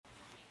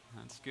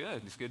That's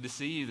good. It's good to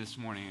see you this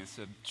morning. It's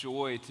a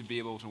joy to be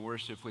able to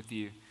worship with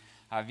you.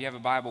 If you have a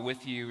Bible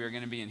with you, we're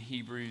going to be in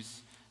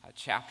Hebrews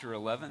chapter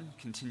 11,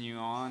 continue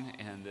on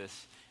in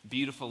this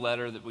beautiful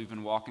letter that we've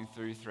been walking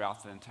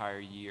throughout the entire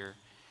year.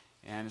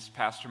 And as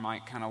Pastor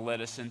Mike kind of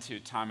led us into a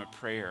time of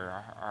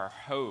prayer, our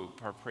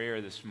hope, our prayer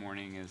this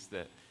morning is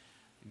that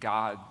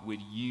God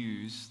would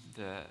use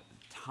the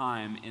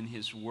time in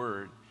His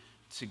Word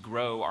to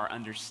grow our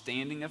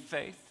understanding of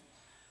faith,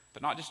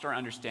 but not just our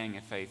understanding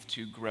of faith,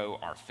 to grow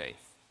our faith.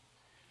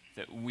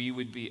 That we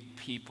would be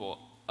people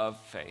of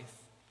faith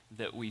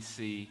that we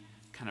see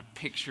kind of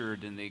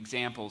pictured in the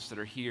examples that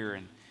are here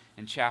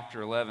in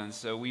chapter 11.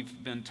 So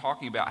we've been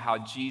talking about how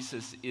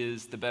Jesus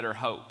is the better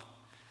hope.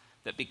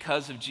 That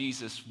because of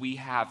Jesus, we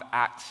have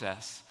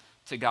access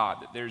to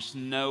God. That there's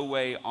no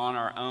way on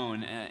our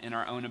own, in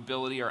our own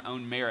ability, our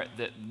own merit,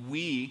 that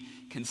we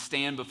can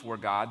stand before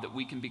God, that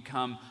we can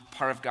become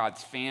part of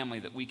God's family,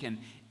 that we can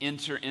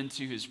enter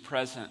into His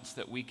presence,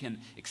 that we can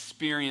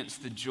experience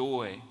the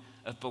joy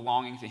of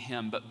belonging to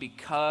Him. But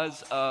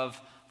because of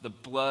the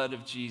blood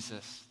of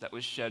Jesus that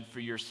was shed for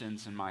your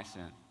sins and my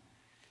sin,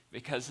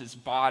 because His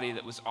body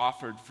that was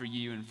offered for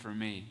you and for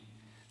me,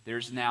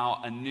 there's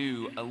now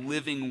a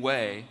living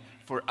way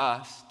for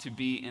us to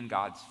be in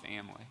God's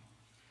family.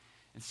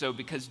 And so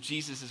because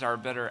Jesus is our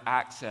better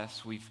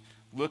access, we've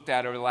looked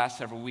at over the last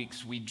several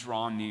weeks, we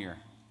draw near.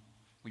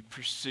 We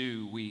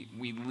pursue, we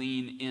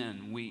lean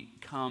in, we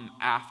come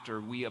after,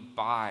 we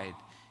abide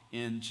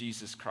in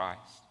Jesus Christ.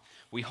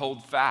 We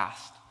hold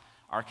fast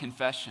our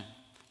confession,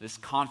 this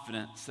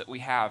confidence that we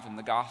have in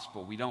the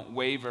gospel. We don't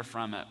waver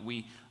from it.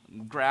 We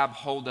grab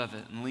hold of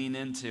it and lean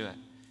into it.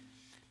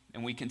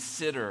 And we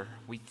consider,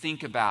 we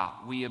think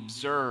about, we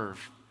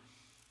observe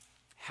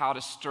how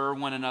to stir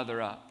one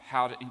another up,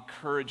 how to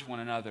encourage one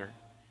another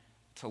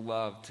to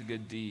love, to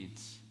good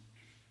deeds.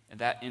 And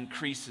that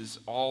increases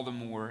all the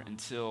more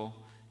until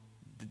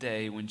the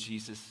day when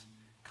Jesus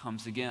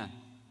comes again.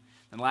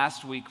 And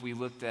last week we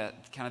looked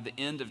at kind of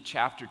the end of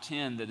chapter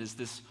 10, that is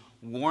this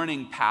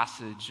warning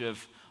passage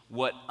of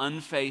what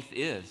unfaith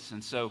is.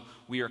 And so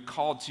we are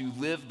called to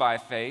live by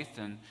faith,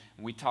 and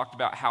we talked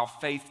about how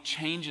faith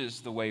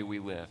changes the way we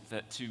live,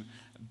 that to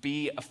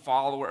be a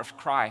follower of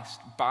Christ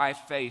by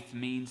faith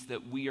means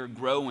that we are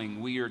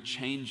growing, we are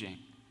changing.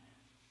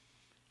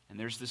 And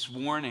there's this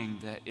warning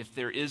that if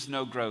there is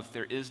no growth,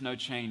 there is no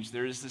change,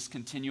 there is this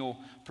continual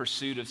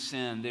pursuit of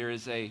sin, there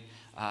is a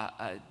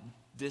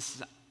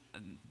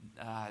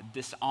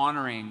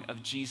dishonoring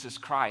of Jesus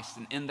Christ,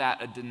 and in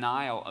that, a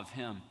denial of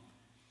Him.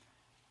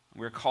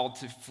 We're called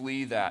to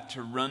flee that,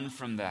 to run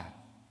from that,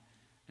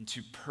 and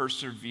to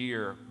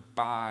persevere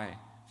by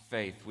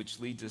faith, which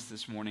leads us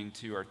this morning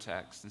to our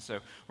text. And so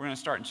we're going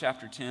to start in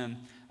chapter 10,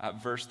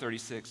 verse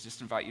 36.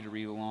 Just invite you to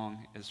read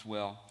along as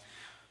well.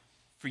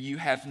 For you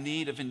have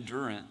need of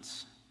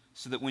endurance,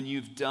 so that when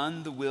you've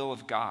done the will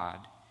of God,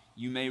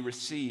 you may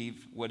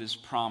receive what is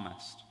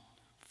promised.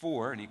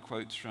 For, and he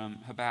quotes from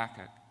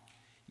Habakkuk,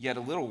 yet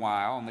a little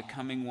while, and the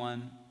coming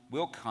one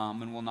will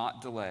come and will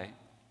not delay.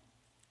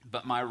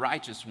 But my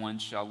righteous one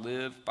shall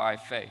live by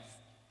faith.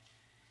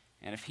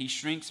 And if he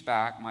shrinks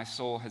back, my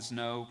soul has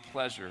no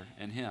pleasure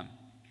in him.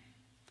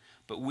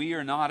 But we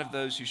are not of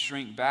those who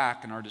shrink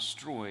back and are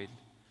destroyed,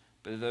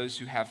 but of those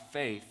who have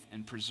faith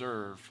and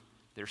preserve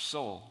their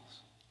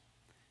souls.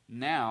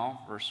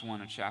 Now, verse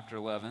 1 of chapter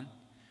 11,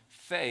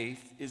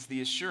 faith is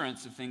the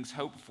assurance of things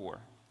hoped for,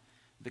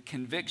 the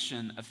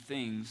conviction of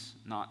things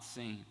not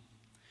seen.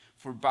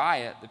 For by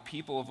it the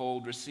people of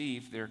old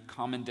received their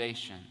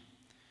commendation.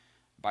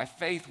 By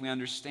faith we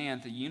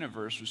understand the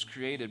universe was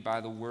created by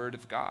the word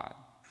of God,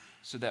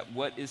 so that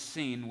what is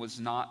seen was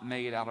not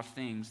made out of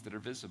things that are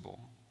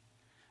visible.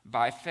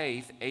 By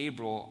faith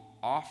Abel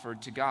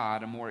offered to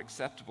God a more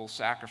acceptable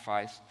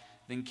sacrifice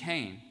than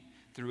Cain,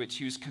 through which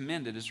he was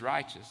commended as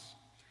righteous,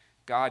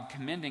 God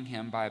commending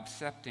him by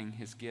accepting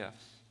his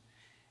gifts.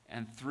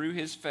 And through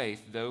his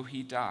faith, though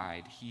he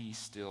died, he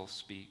still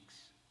speaks.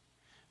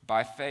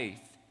 By faith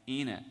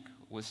Enoch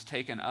was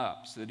taken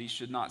up so that he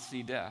should not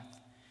see death,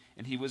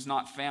 and he was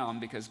not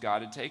found because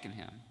God had taken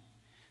him.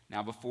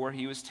 Now before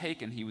he was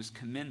taken, he was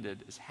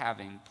commended as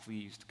having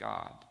pleased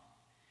God.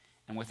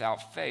 And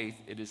without faith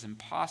it is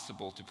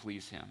impossible to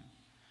please him.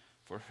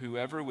 For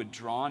whoever would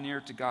draw near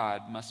to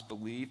God must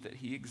believe that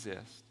he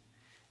exists,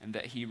 and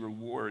that he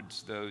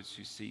rewards those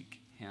who seek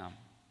him.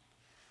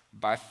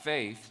 By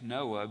faith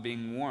Noah,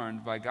 being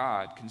warned by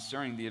God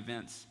concerning the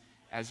events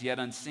as yet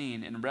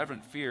unseen, in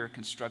reverent fear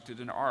constructed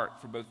an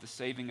ark for both the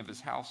saving of his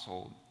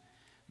household.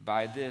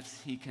 By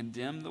this he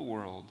condemned the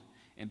world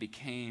and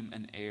became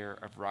an heir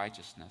of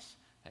righteousness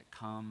that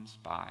comes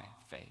by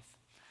faith.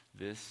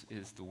 This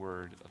is the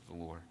word of the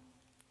Lord.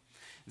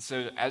 And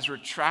so as we're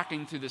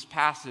tracking through this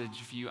passage,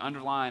 if you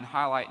underline,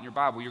 highlight in your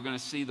Bible, you're going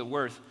to see the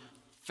word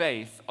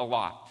faith a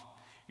lot.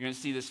 You're going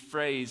to see this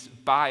phrase,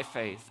 by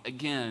faith,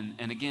 again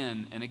and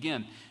again and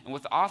again. And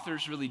what the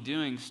author's really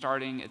doing,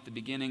 starting at the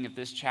beginning of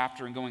this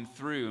chapter and going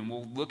through, and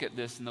we'll look at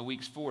this in the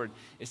weeks forward,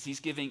 is he's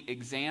giving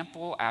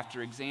example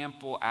after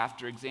example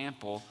after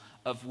example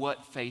of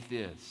what faith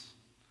is.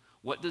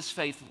 What does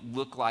faith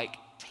look like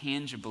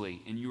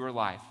tangibly in your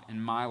life,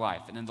 in my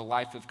life, and in the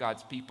life of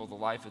God's people, the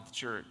life of the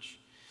church?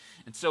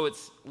 And so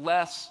it's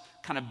less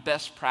kind of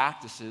best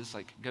practices,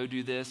 like go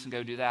do this and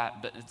go do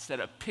that, but instead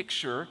a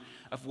picture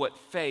of what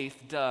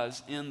faith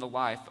does in the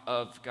life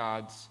of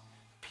God's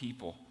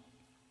people.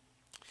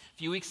 A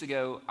few weeks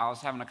ago, I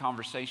was having a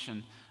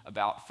conversation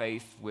about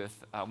faith with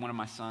one of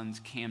my sons,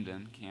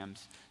 Camden.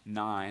 Cam's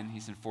 9,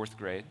 he's in 4th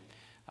grade.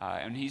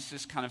 And he's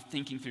just kind of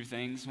thinking through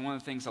things. And one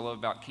of the things I love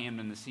about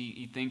Camden is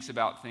he thinks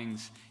about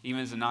things,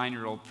 even as a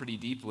 9-year-old, pretty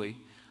deeply.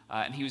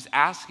 And he was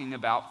asking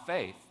about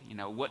faith. You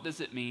know, what does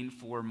it mean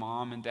for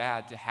mom and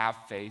dad to have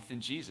faith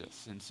in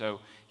Jesus? And so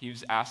he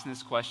was asking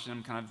this question.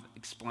 I'm kind of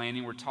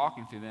explaining, we're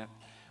talking through that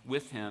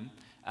with him.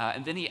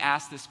 And then he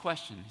asked this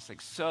question. He's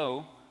like,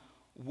 so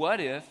what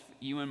if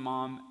you and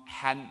mom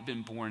hadn't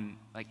been born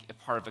like a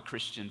part of a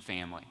Christian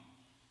family?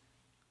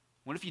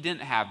 What if you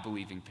didn't have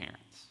believing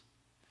parents?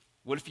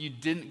 What if you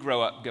didn't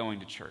grow up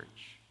going to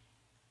church?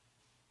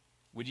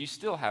 Would you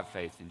still have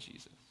faith in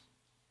Jesus?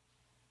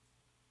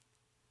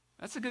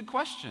 That's a good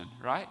question,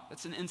 right?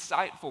 That's an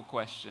insightful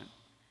question.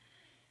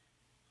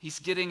 He's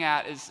getting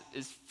at is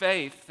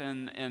faith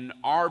and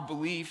our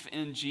belief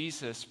in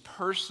Jesus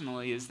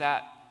personally, is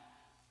that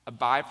a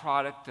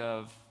byproduct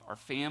of our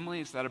family?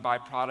 Is that a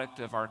byproduct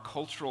of our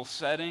cultural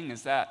setting?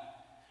 Is that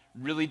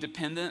really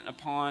dependent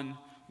upon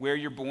where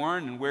you're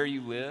born and where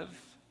you live?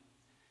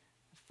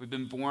 If we've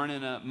been born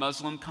in a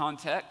Muslim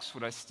context,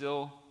 would I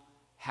still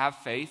have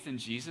faith in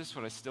Jesus?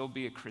 Would I still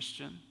be a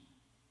Christian?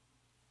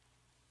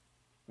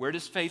 Where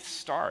does faith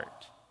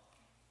start?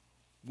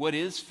 What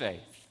is faith?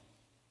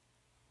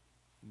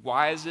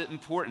 Why is it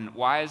important?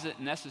 Why is it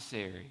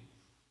necessary?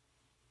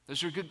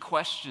 Those are good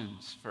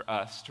questions for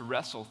us to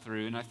wrestle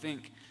through, and I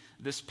think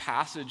this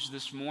passage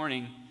this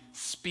morning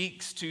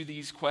speaks to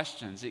these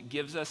questions. It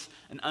gives us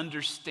an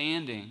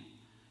understanding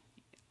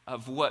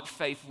of what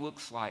faith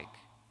looks like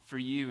for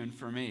you and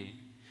for me,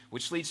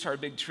 which leads to our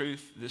big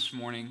truth this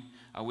morning,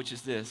 which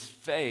is this: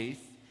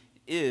 faith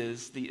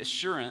is the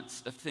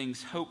assurance of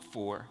things hoped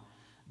for,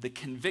 the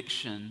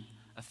conviction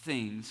of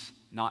things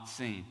not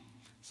seen.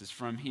 This is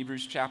from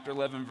Hebrews chapter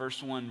 11,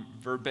 verse 1,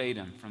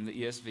 verbatim from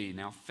the ESV.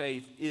 Now,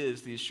 faith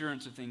is the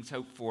assurance of things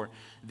hoped for,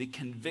 the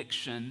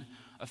conviction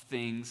of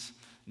things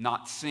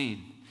not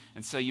seen.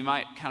 And so you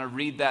might kind of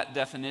read that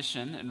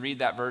definition and read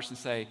that verse and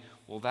say,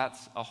 well,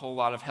 that's a whole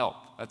lot of help.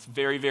 That's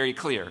very, very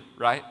clear,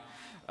 right?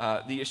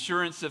 The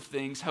assurance of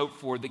things hoped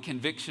for, the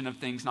conviction of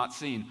things not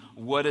seen.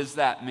 What does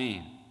that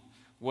mean?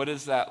 What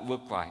does that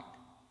look like?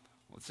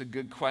 Well, it's a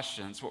good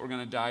question. It's what we're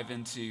going to dive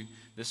into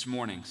this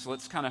morning. So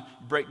let's kind of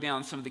break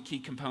down some of the key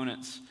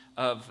components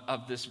of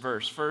this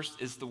verse.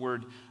 First is the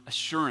word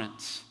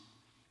assurance.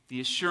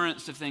 The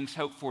assurance of things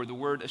hoped for. The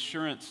word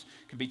assurance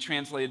can be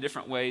translated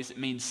different ways. It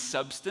means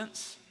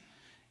substance.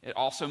 It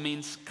also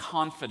means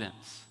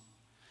confidence.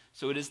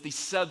 So it is the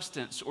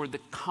substance or the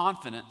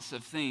confidence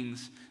of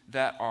things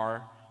that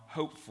are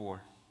hoped for.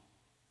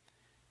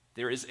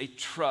 There is a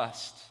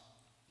trust,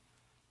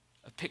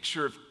 a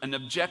picture of an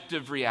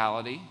objective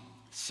reality,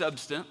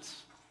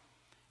 substance,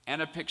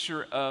 and a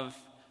picture of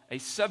a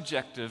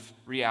subjective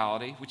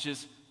reality, which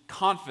is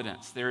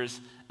confidence. There is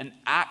an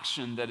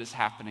action that is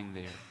happening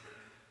there.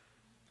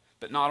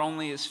 But not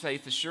only is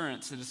faith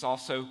assurance, it is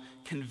also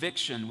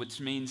conviction,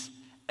 which means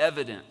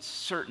evidence,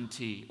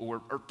 certainty, or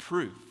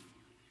proof.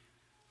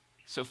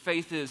 So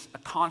faith is a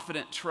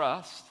confident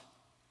trust,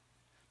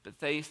 but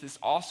faith is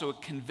also a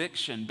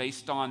conviction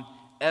based on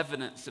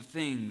evidence of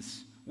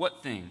things.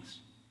 What things?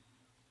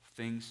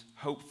 Things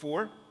hoped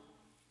for,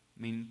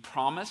 meaning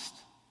promised,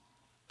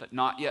 but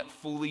not yet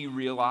fully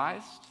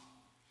realized.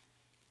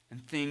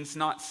 And things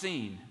not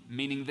seen,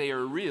 meaning they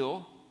are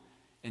real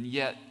and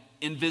yet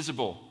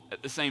invisible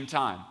at the same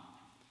time,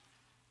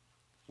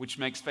 which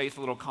makes faith a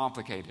little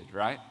complicated,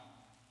 right?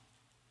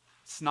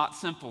 It's not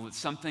simple. It's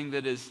something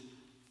that is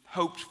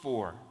hoped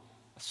for,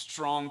 a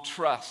strong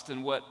trust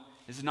in what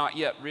is not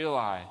yet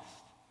realized,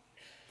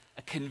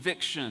 a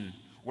conviction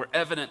or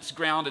evidence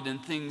grounded in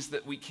things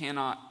that we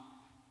cannot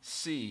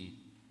see.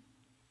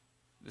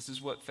 This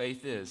is what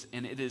faith is.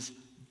 And it is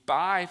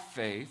by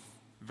faith,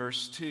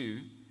 verse 2,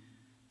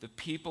 the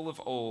people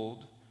of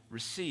old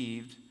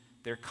received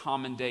their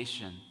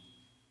commendation,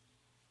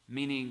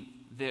 meaning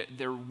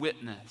their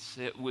witness.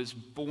 It was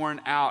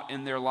borne out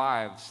in their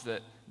lives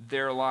that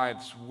their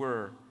lives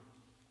were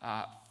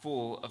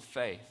full of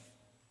faith.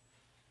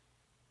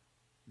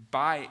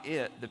 By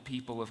it, the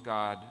people of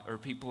God, or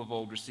people of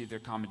old, received their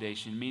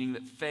commendation, meaning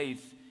that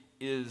faith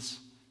is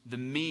the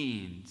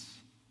means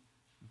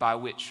by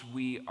which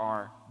we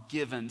are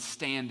given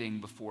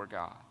standing before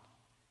God.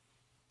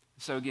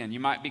 So again, you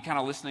might be kind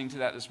of listening to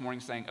that this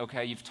morning saying,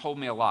 okay, you've told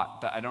me a lot,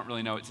 but I don't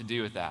really know what to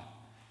do with that.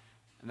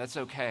 And that's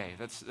okay.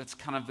 That's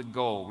kind of the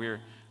goal.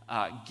 We're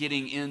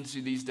getting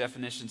into these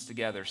definitions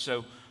together.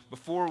 So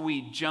before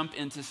we jump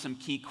into some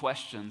key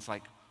questions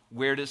like,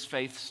 where does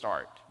faith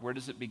start? Where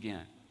does it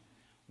begin?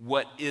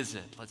 What is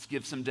it? Let's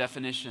give some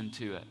definition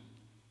to it.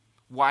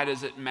 Why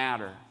does it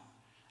matter?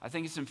 I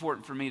think it's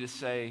important for me to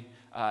say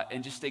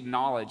and just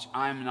acknowledge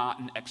I'm not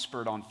an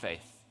expert on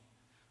faith.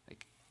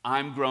 Like,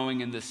 I'm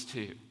growing in this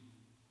too.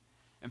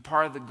 And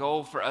part of the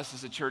goal for us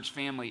as a church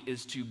family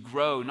is to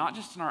grow, not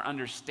just in our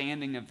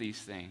understanding of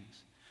these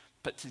things,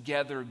 but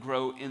together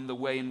grow in the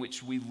way in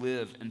which we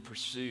live and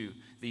pursue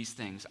these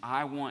things.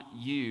 I want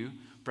you,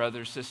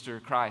 brother,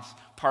 sister, Christ,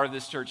 part of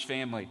this church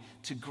family,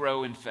 to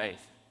grow in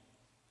faith.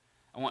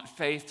 I want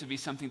faith to be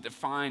something that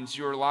defines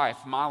your life,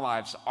 my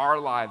lives, our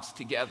lives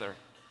together,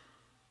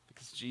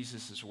 because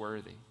Jesus is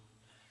worthy.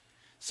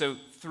 So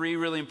 3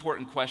 really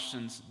important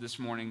questions this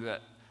morning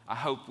that I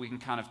hope we can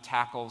kind of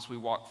tackle as we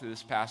walk through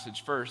this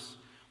passage. First,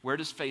 where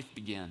does faith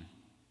begin?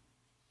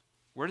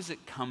 Where does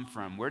it come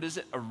from? Where does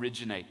it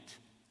originate?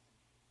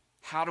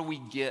 How do we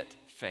get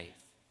faith?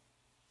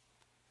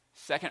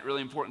 Second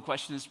really important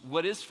question is,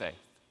 what is faith?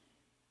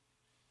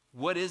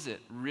 What is it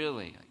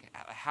really?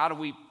 How do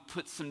we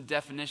put some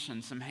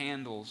definition, some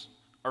handles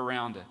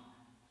around it?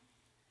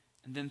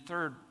 And then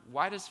third,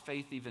 why does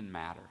faith even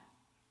matter?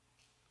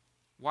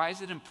 Why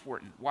is it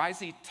important? Why is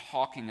he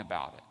talking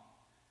about it?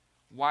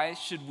 Why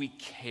should we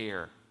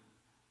care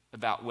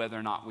about whether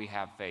or not we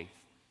have faith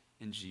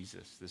in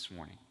Jesus this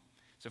morning?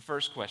 So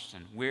first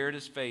question, where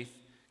does faith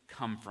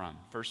come from?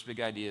 First big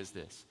idea is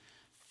this: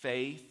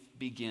 faith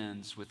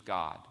begins with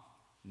God,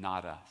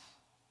 not us.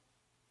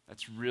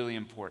 That's really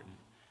important.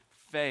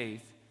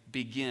 Faith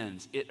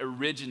begins, it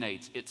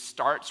originates, it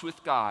starts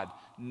with God,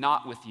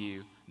 not with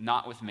you,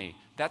 not with me.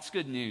 That's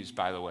good news,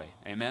 by the way.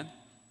 Amen?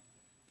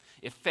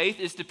 If faith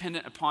is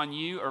dependent upon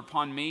you or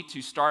upon me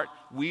to start,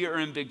 we are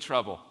in big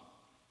trouble.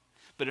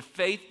 But if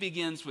faith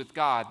begins with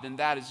God, then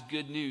that is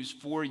good news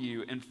for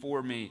you and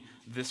for me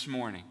this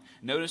morning.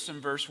 Notice in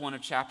verse 1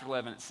 of chapter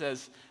 11, it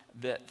says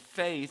that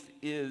faith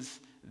is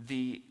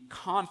the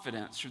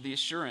confidence or the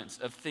assurance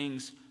of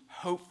things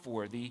hoped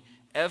for, the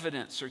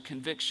evidence or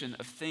conviction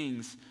of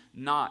things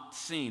not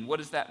seen. What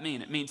does that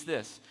mean? It means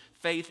this: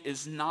 faith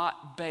is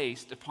not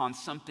based upon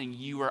something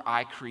you or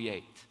I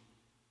create.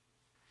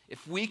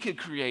 If we could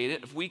create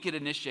it, if we could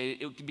initiate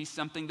it, it would be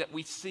something that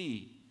we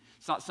see.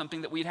 It's not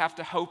something that we'd have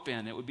to hope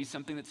in. It would be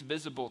something that's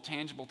visible,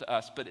 tangible to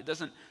us, but it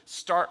doesn't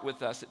start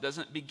with us. It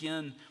doesn't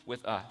begin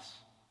with us.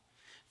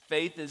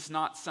 Faith is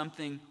not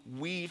something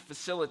we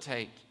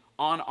facilitate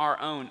on our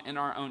own, in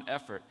our own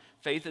effort.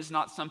 Faith is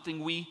not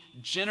something we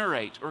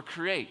generate or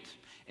create.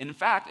 In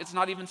fact, it's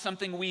not even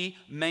something we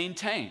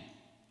maintain.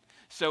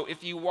 So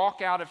if you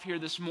walk out of here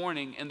this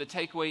morning and the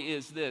takeaway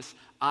is this: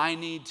 I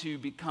need to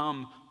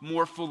become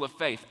more full of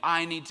faith.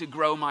 I need to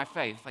grow my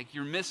faith. Like,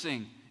 you're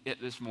missing it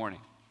this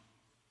morning.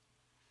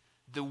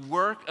 The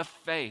work of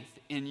faith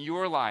in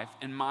your life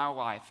and my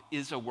life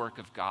is a work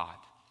of God.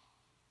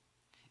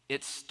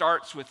 It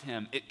starts with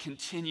him. It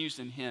continues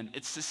in him.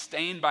 It's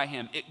sustained by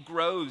him. It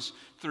grows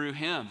through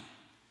him.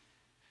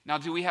 Now,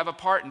 do we have a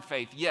part in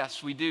faith?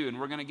 Yes, we do, and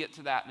we're going to get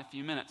to that in a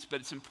few minutes. But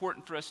it's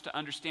important for us to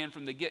understand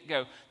from the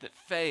get-go that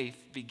faith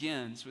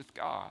begins with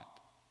God.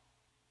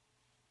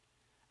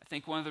 I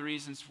think one of the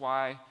reasons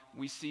why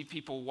we see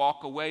people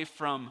walk away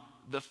from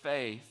the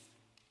faith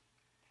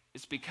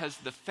is because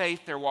the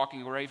faith they're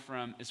walking away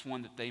from is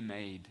one that they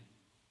made.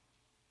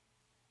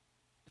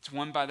 It's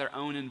one by their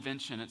own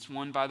invention. It's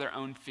one by their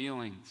own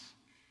feelings.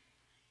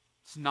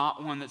 It's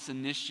not one that's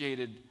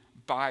initiated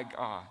by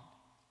God.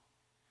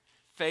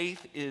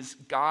 Faith is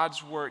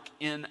God's work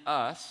in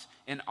us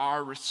and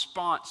our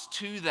response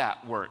to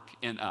that work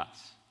in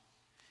us.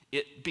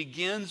 It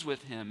begins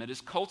with him. It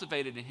is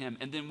cultivated in him.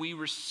 And then we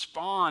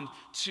respond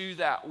to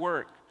that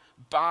work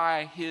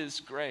by his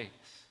grace.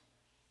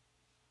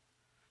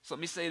 So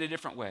let me say it a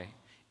different way.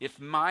 If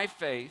my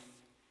faith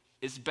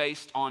is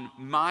based on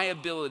my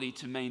ability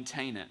to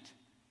maintain it,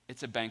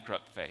 it's a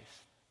bankrupt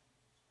faith.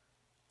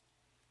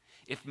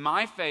 If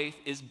my faith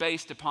is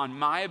based upon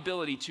my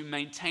ability to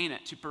maintain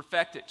it, to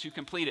perfect it, to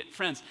complete it,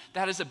 friends,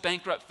 that is a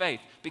bankrupt faith,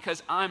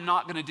 because I'm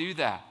not going to do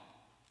that.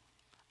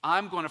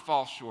 I'm going to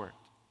fall short.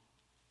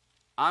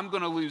 I'm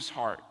going to lose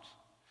heart.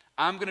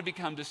 I'm going to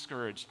become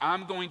discouraged.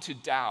 I'm going to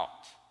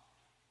doubt.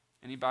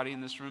 Anybody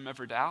in this room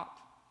ever doubt?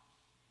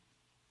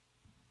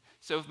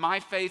 So if my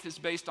faith is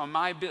based on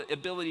my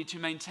ability to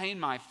maintain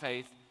my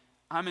faith,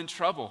 I'm in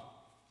trouble.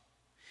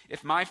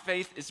 If my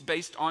faith is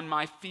based on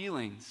my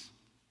feelings,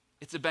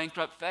 it's a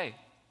bankrupt faith.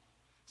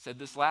 I said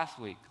this last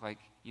week,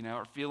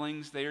 our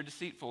feelings, they are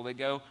deceitful. They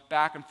go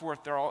back and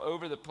forth. They're all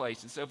over the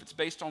place. And so if it's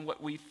based on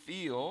what we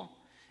feel,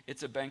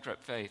 it's a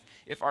bankrupt faith.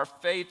 If our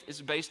faith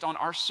is based on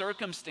our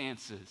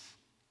circumstances,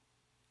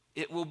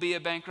 it will be a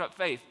bankrupt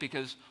faith,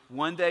 because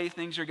one day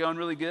things are going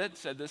really good.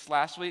 Said this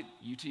last week,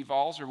 UT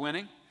Vols are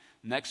winning.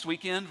 Next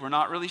weekend, we're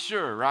not really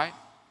sure, right?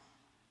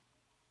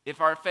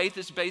 If our faith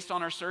is based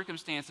on our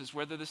circumstances,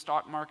 whether the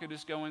stock market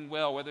is going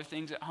well, whether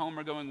things at home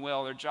are going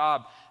well, their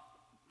job,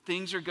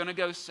 things are going to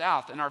go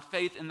south, and our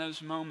faith in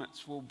those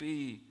moments will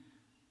be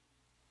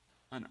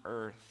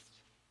unearthed.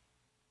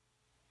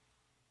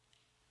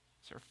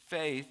 So our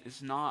faith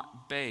is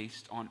not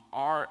based on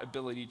our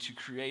ability to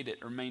create it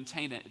or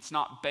maintain it. It's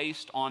not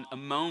based on a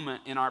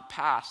moment in our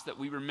past that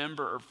we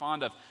remember or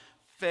fond of.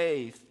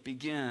 Faith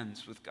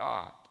begins with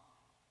God.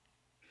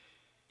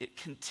 It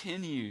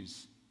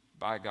continues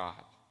by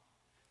God.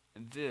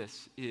 And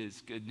this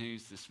is good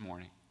news this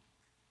morning.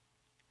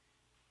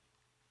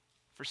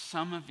 For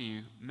some of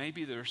you,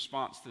 maybe the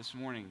response this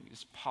morning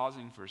is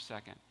pausing for a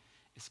second.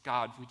 Is,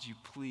 God, would you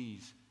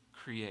please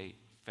create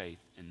faith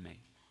in me?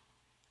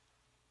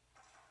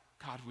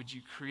 God, would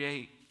you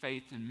create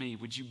faith in me?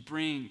 Would you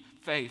bring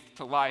faith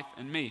to life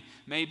in me?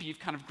 Maybe you've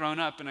kind of grown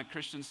up in a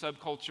Christian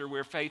subculture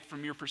where faith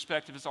from your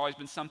perspective has always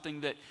been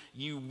something that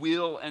you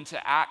will into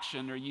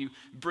action, or you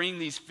bring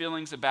these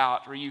feelings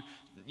about, or you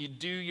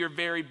do your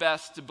very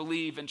best to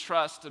believe and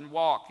trust and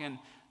walk. And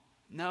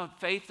no,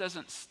 faith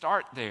doesn't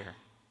start there.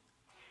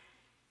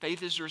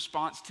 Faith is a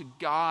response to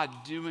God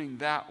doing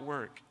that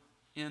work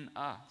in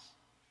us.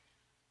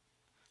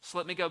 So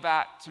let me go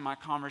back to my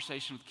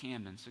conversation with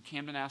Camden. So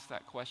Camden asked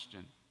that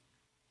question.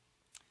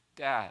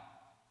 Dad,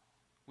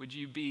 would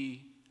you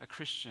be a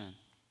Christian?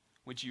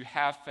 Would you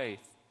have faith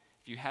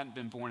if you hadn't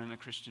been born in a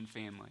Christian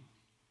family?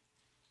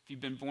 If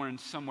you've been born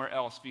somewhere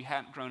else, if you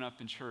hadn't grown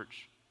up in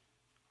church,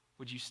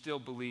 would you still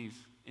believe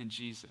in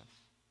Jesus?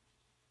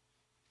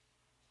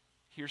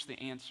 Here's the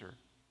answer.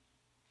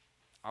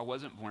 I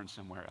wasn't born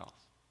somewhere else.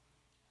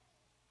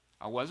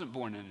 I wasn't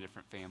born in a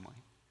different family.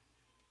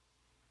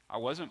 I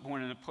wasn't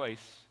born in a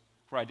place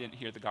where I didn't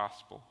hear the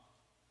gospel.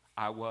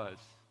 I was,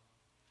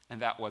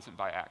 and that wasn't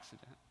by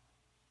accident.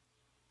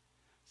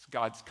 It's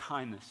God's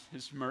kindness,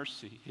 His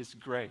mercy, His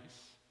grace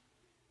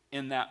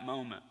in that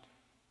moment,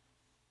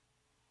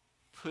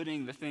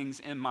 putting the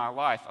things in my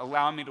life,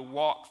 allowing me to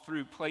walk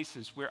through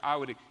places where I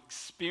would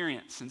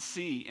experience and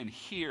see and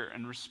hear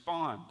and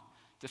respond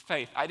to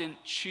faith. I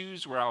didn't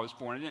choose where I was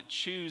born. I didn't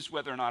choose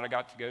whether or not I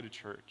got to go to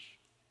church.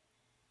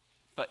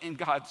 But in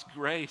God's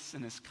grace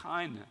and His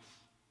kindness,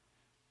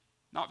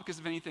 not because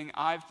of anything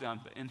I've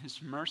done, but in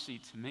His mercy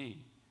to me,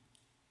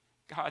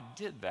 God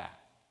did that.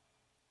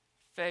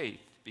 Faith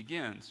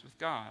begins with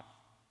God.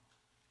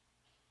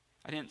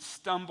 I didn't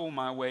stumble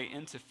my way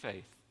into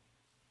faith.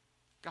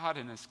 God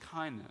in His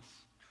kindness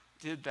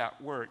did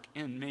that work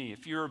in me.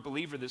 If you're a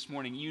believer this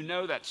morning, you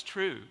know that's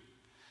true.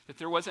 That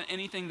there wasn't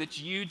anything that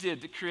you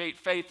did to create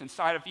faith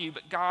inside of you,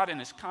 but God in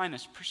His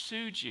kindness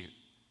pursued you.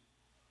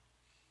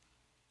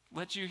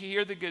 Let you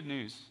hear the good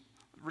news.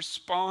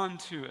 Respond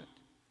to it.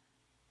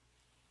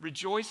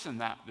 Rejoice in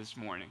that this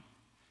morning.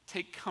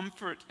 Take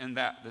comfort in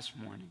that this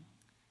morning.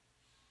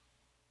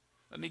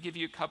 Let me give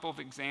you a couple of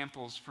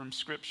examples from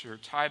Scripture.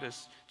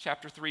 Titus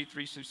chapter 3,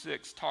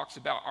 3-6 talks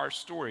about our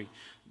story.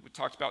 We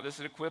talked about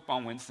this at Equip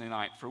on Wednesday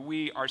night. For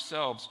we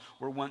ourselves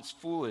were once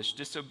foolish,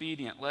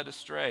 disobedient, led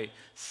astray,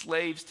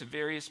 slaves to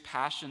various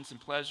passions and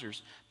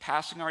pleasures,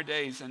 passing our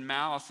days in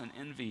malice and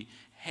envy,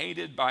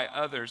 hated by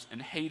others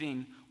and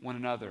hating one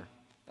another.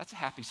 That's a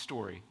happy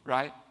story,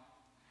 right?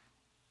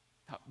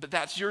 But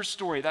that's your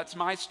story. That's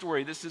my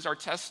story. This is our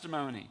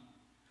testimony.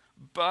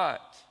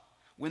 But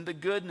when the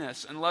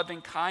goodness and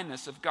loving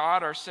kindness of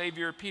God our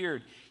Savior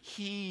appeared,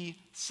 He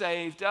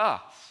saved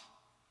us.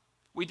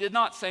 We did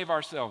not save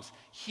ourselves.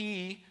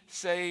 He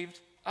saved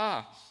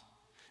us.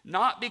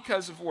 Not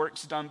because of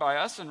works done by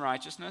us in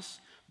righteousness,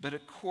 but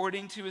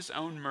according to His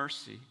own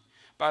mercy,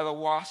 by the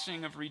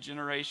washing of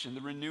regeneration,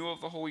 the renewal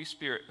of the Holy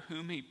Spirit,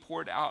 whom He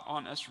poured out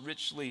on us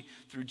richly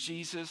through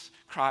Jesus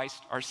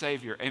Christ our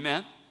Savior.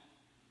 Amen?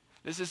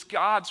 This is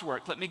God's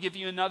work. Let me give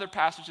you another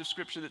passage of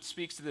Scripture that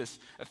speaks to this.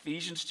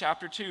 Ephesians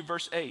chapter 2,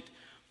 verse 8.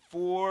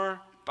 For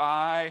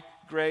by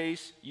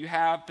grace you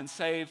have been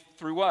saved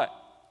through what?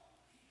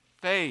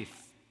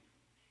 Faith.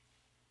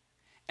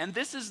 And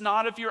this is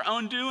not of your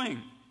own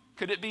doing.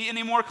 Could it be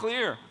any more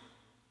clear?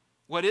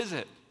 What is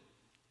it?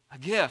 A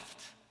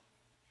gift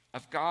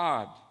of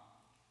God.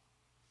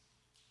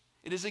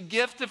 It is a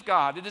gift of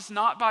God. It is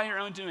not by your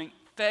own doing.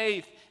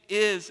 Faith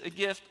is a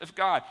gift of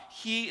God.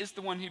 He is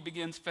the one who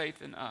begins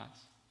faith in us.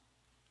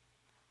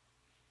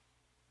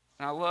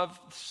 And I love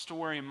the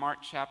story in Mark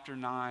chapter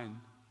 9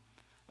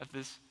 of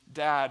this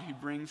dad who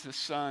brings his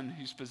son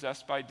who's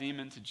possessed by a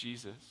demon to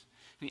Jesus.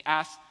 And he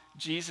asks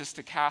Jesus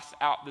to cast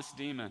out this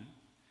demon.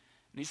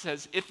 And he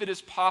says, if it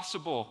is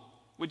possible,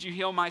 would you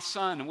heal my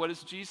son? And what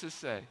does Jesus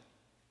say?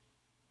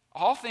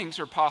 All things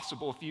are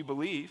possible if you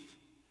believe.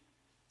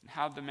 And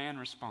how did the man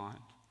respond?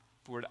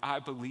 Lord, I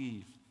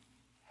believe.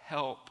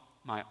 Help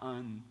my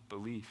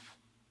unbelief.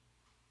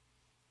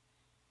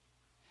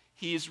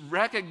 He is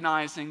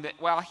recognizing that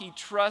while he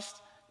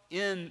trusts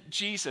in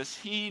Jesus,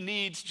 he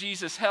needs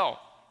Jesus' help.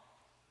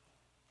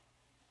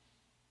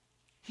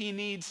 He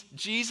needs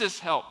Jesus'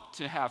 help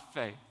to have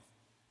faith.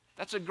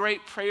 That's a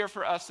great prayer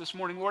for us this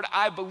morning. Lord,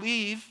 I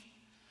believe,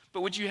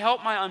 but would you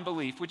help my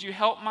unbelief? Would you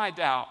help my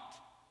doubt?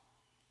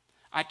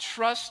 I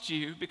trust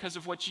you because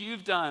of what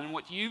you've done,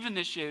 what you've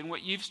initiated, and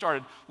what you've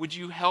started. Would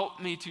you help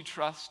me to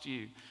trust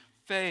you?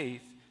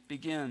 Faith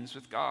begins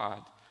with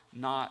God,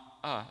 not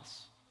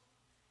us.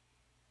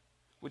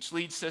 Which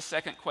leads to a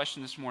second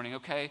question this morning,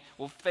 okay?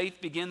 Well,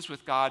 faith begins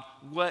with God.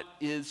 What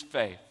is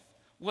faith?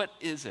 What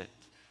is it?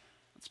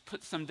 Let's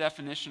put some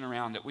definition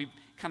around it. We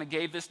kind of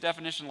gave this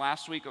definition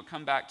last week. I'll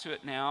come back to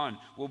it now, and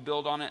we'll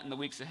build on it in the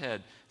weeks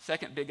ahead.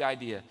 Second big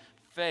idea.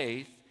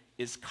 Faith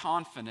is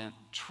confident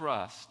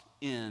trust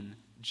in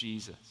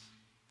Jesus.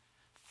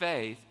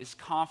 Faith is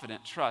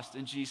confident trust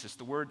in Jesus.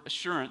 The word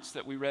assurance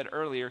that we read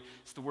earlier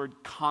is the word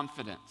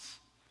confidence.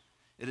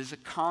 It is a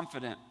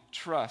confident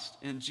trust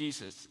in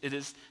Jesus. It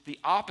is the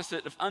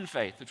opposite of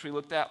unfaith, which we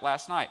looked at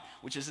last night,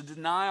 which is a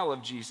denial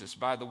of Jesus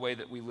by the way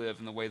that we live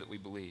and the way that we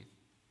believe.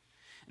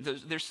 And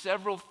there's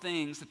several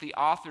things that the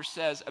author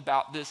says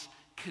about this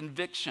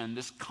conviction,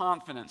 this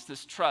confidence,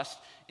 this trust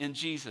in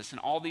Jesus. And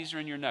all these are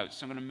in your notes.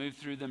 So I'm going to move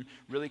through them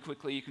really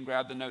quickly. You can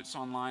grab the notes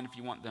online if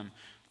you want them.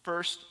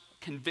 First,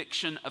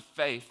 conviction of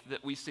faith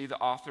that we see the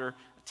author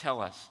tell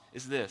us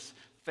is this.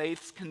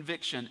 Faith's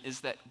conviction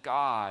is that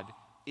God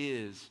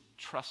is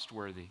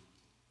trustworthy.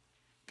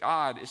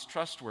 God is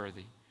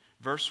trustworthy.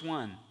 Verse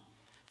 1,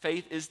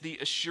 faith is the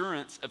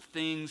assurance of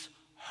things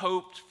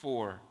hoped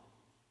for.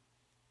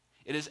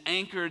 It is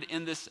anchored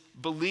in this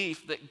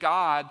belief that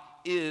God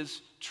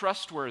is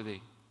trustworthy.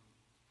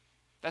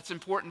 That's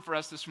important for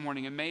us this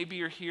morning. And maybe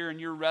you're here and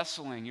you're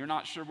wrestling. You're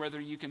not sure whether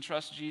you can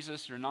trust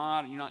Jesus or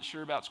not. You're not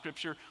sure about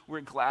Scripture.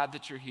 We're glad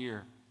that you're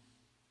here.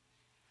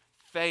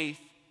 Faith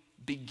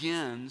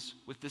begins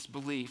with this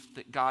belief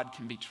that God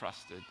can be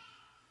trusted,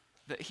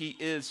 that He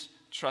is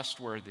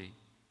trustworthy.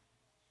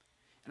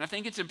 And I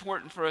think it's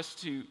important for us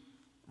to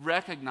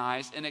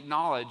recognize and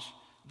acknowledge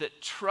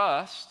that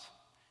trust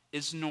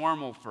is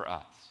normal for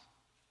us.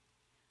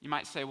 You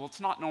might say, well,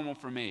 it's not normal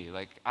for me.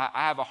 Like, I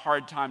have a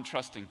hard time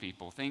trusting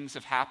people. Things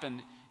have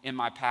happened in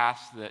my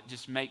past that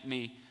just make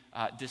me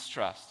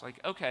distrust. Like,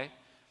 okay,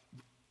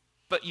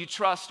 but you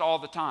trust all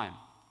the time.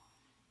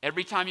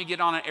 Every time you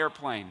get on an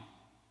airplane,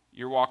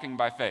 you're walking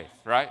by faith,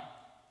 right?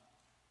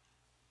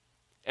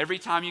 Every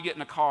time you get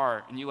in a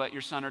car and you let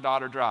your son or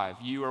daughter drive,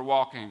 you are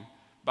walking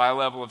by a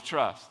level of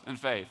trust and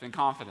faith and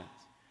confidence.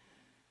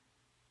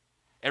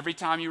 Every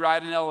time you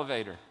ride an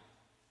elevator,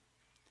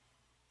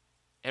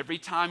 every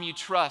time you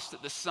trust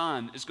that the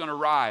sun is going to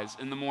rise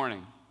in the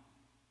morning,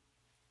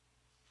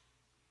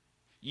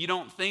 you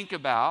don't think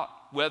about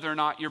whether or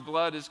not your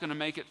blood is going to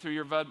make it through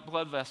your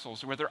blood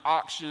vessels or whether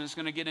oxygen is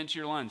going to get into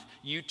your lungs.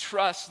 You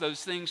trust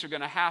those things are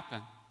going to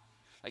happen.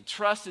 Like,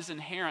 trust is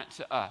inherent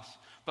to us.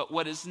 But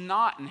what is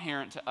not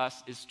inherent to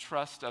us is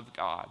trust of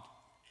God.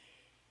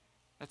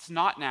 That's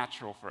not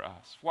natural for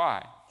us.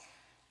 Why?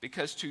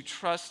 Because to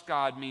trust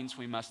God means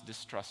we must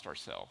distrust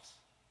ourselves.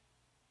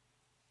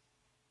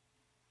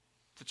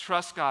 To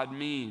trust God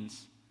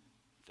means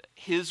that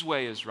His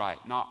way is right,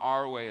 not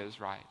our way is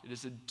right. It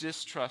is a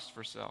distrust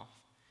for self.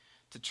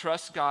 To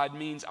trust God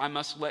means I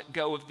must let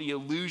go of the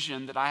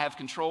illusion that I have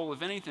control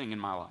of anything in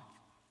my life.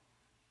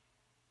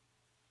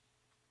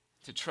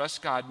 To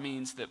trust God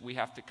means that we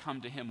have to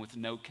come to Him with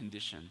no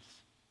conditions.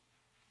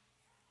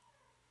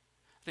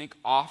 I think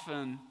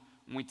often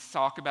when we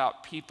talk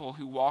about people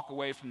who walk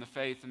away from the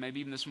faith, and maybe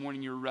even this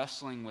morning you're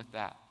wrestling with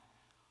that,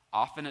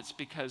 often it's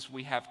because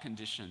we have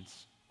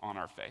conditions on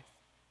our faith.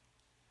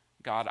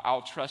 God,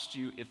 I'll trust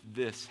you if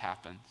this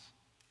happens.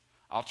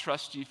 I'll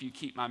trust you if you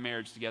keep my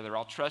marriage together.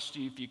 I'll trust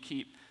you if you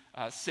keep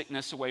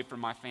sickness away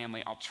from my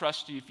family. I'll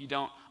trust you if you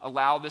don't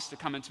allow this to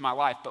come into my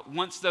life. But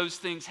once those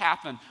things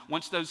happen,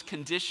 once those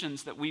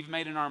conditions that we've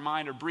made in our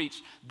mind are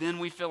breached, then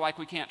we feel like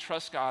we can't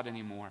trust God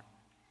anymore.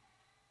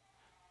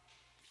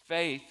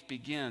 Faith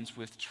begins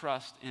with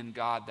trust in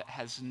God that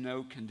has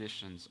no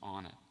conditions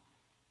on it.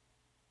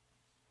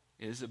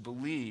 It is a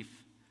belief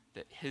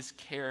that His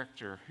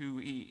character, who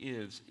He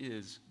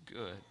is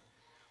good.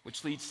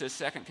 Which leads to a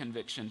second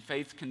conviction.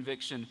 Faith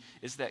conviction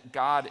is that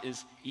God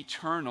is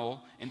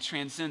eternal and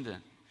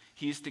transcendent.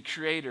 He is the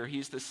creator. He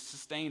is the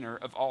sustainer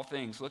of all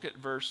things. Look at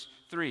verse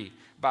 3.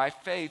 By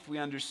faith we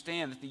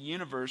understand that the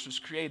universe was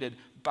created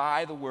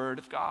by the word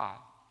of God.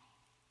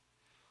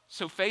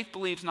 So faith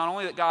believes not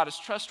only that God is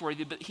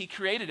trustworthy, but He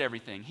created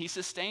everything. He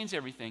sustains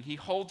everything. He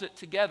holds it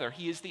together.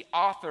 He is the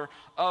author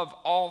of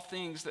all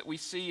things that we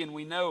see and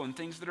we know and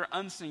things that are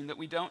unseen that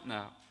we don't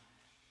know.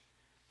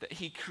 That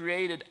He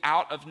created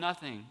out of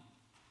nothing.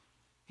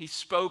 He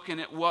spoke and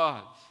it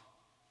was.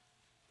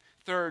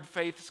 Third,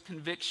 faith's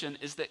conviction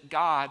is that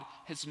God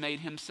has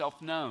made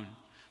Himself known.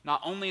 Not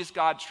only is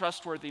God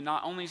trustworthy,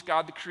 not only is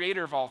God the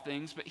creator of all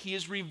things, but He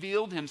has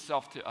revealed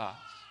Himself to us.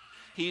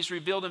 He's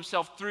revealed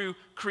Himself through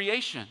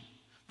creation,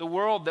 the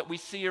world that we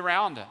see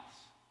around us.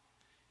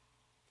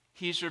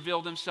 He's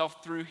revealed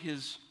Himself through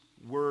His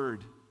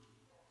Word.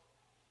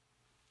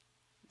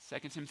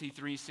 2 Timothy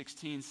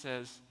 3:16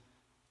 says,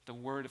 the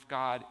Word of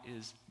God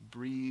is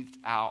breathed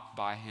out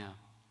by Him.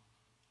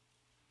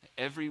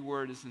 Every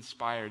word is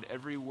inspired.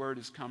 Every word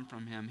has come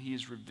from Him. He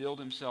has revealed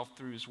Himself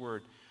through His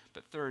Word.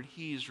 But third,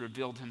 He has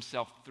revealed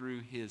Himself through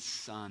His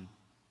Son.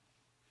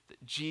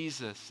 That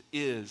Jesus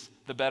is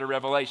the better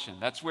revelation.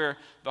 That's where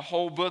the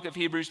whole book of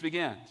Hebrews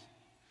begins.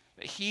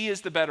 That He is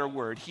the better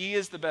word. He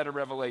is the better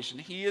revelation.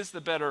 He is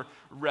the better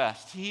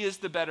rest. He is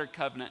the better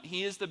covenant.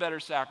 He is the better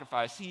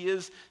sacrifice. He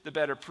is the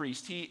better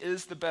priest. He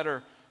is the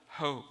better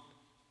hope.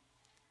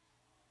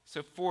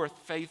 So fourth,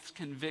 faith's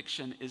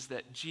conviction is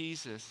that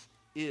Jesus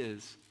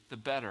is the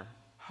better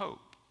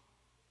hope.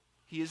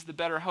 He is the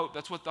better hope.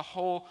 That's what the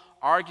whole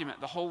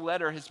argument, the whole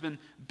letter has been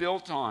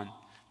built on.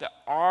 That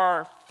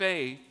our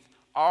faith,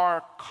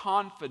 our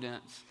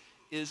confidence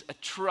is a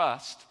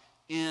trust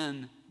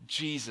in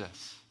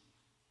Jesus.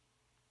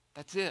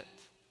 That's it.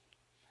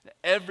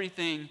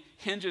 Everything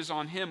hinges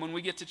on him. When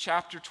we get to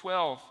chapter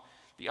 12,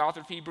 the author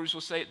of Hebrews will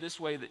say it this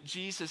way, that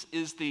Jesus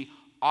is the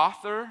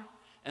author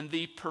and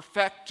the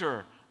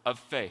perfecter of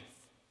faith.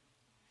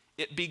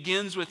 It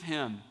begins with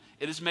him.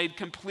 It is made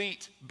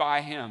complete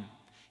by him.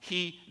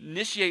 He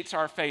initiates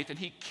our faith and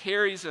he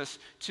carries us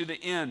to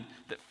the end,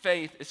 that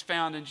faith is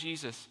found in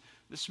Jesus.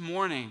 This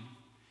morning,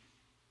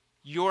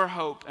 your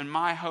hope and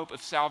my hope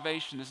of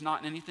salvation is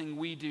not in anything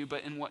we do,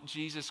 but in what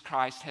Jesus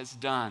Christ has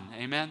done.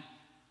 Amen?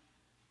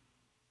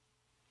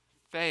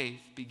 Faith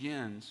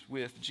begins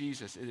with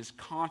Jesus. It is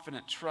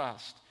confident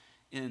trust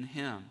in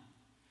him.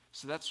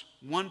 So that's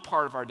one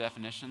part of our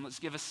definition. Let's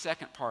give a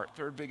second part.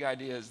 Third big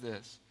idea is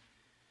this.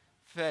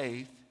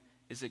 Faith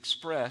is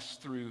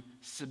expressed through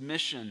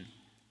submission,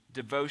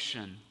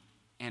 devotion,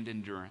 and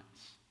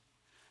endurance.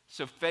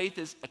 So faith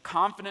is a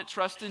confident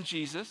trust in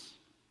Jesus.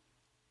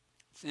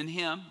 It's in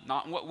him,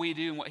 not in what we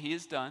do and what he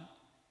has done.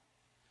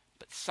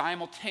 But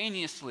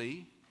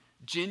simultaneously,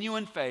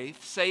 genuine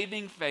faith,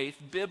 saving faith,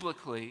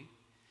 biblically,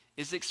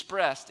 is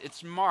expressed,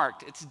 it's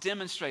marked, it's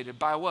demonstrated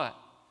by what?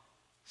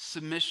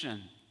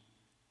 Submission,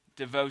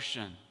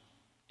 devotion,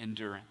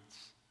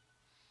 endurance.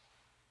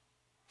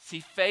 See,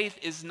 faith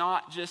is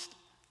not just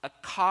a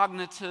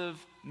cognitive,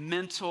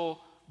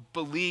 mental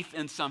belief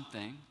in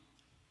something.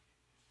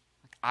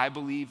 Like, I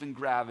believe in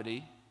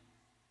gravity.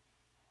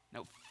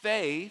 No,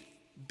 faith,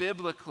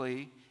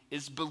 biblically,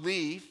 is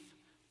belief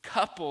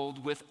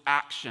coupled with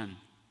action.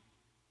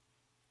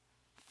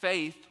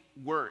 Faith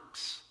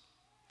works.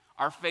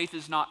 Our faith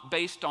is not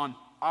based on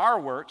our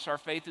works. Our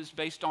faith is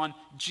based on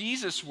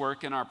Jesus'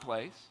 work in our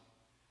place.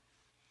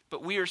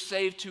 But we are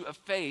saved to a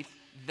faith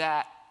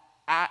that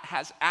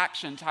has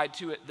action tied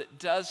to it, that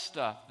does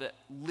stuff, that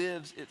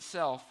lives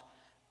itself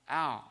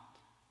out.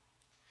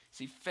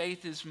 See,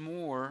 faith is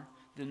more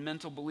than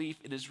mental belief.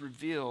 It is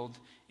revealed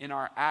in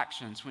our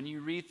actions. When you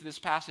read this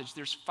passage,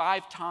 there's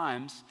 5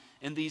 times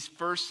in these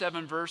first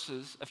 7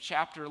 verses of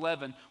chapter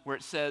 11 where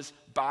it says,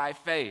 by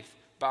faith,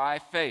 by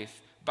faith,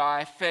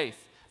 by faith.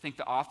 I think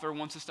the author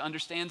wants us to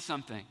understand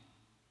something.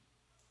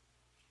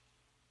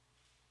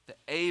 That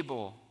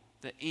Abel,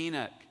 that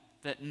Enoch,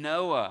 that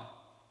Noah,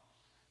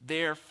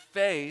 their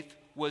faith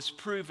was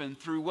proven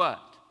through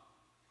what?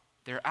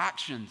 Their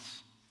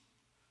actions,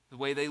 the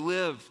way they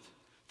lived,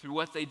 through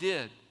what they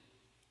did.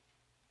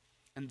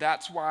 And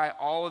that's why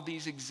all of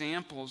these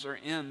examples are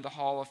in the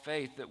Hall of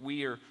Faith that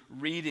we are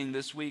reading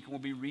this week and we'll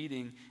be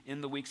reading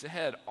in the weeks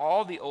ahead.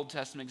 All the Old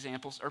Testament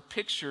examples are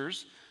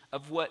pictures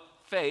of what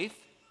faith,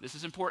 this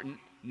is important,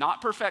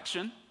 not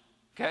perfection,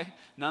 okay?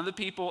 None of the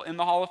people in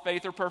the Hall of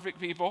Faith are perfect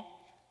people.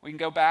 We can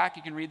go back,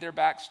 you can read their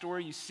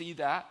backstory, you see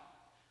that.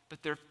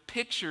 But they're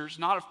pictures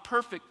not of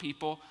perfect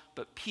people,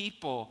 but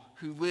people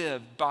who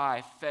live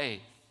by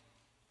faith.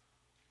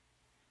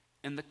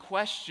 And the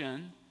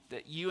question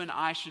that you and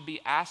I should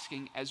be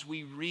asking as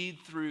we read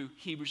through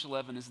Hebrews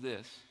 11 is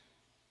this: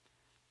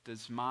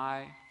 does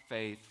my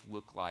faith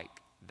look like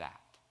that?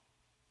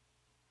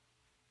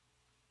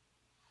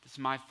 Does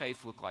my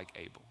faith look like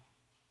Abel?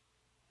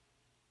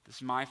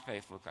 Does my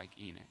faith look like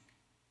Enoch?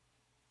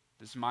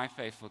 Does my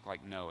faith look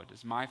like Noah?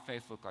 Does my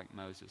faith look like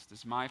Moses?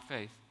 Does my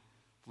faith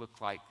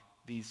look like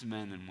these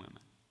men and women?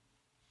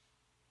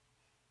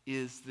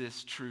 Is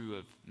this true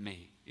of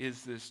me?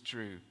 Is this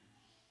true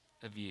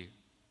of you?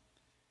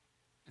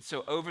 And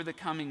so over the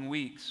coming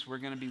weeks, we're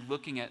going to be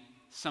looking at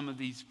some of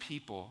these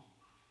people.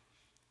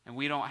 And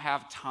we don't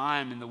have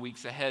time in the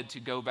weeks ahead to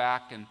go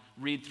back and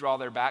read through all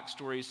their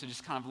backstories. So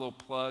just kind of a little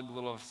plug, a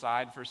little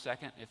aside for a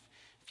second.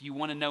 If you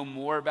want to know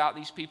more about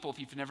these people, if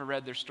you've never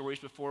read their stories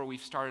before,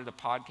 we've started a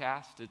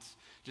podcast. It's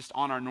just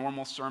on our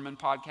normal sermon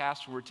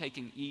podcast where we're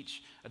taking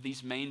each of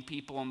these main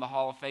people in the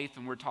Hall of Faith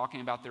and we're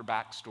talking about their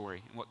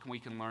backstory and what we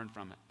can learn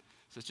from it.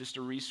 So it's just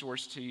a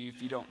resource to you.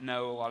 If you don't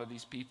know a lot of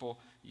these people,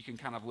 you can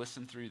kind of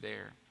listen through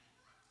there.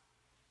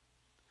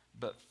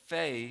 But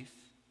faith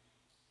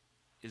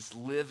is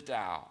lived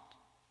out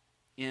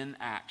in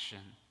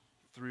action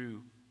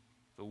through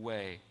the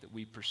way that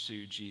we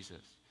pursue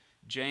Jesus.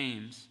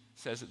 James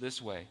says it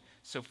this way: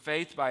 so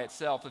faith by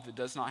itself, if it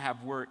does not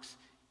have works,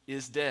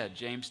 is dead.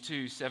 James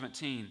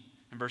 2:17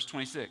 and verse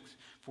 26.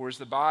 For as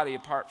the body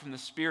apart from the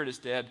spirit is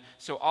dead,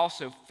 so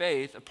also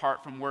faith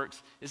apart from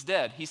works is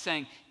dead. He's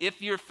saying if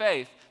your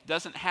faith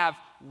doesn't have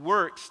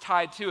works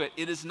tied to it,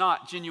 it is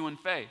not genuine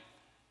faith.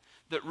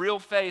 That real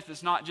faith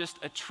is not just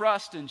a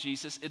trust in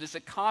Jesus, it is a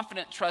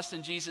confident trust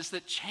in Jesus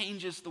that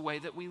changes the way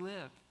that we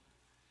live.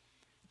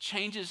 It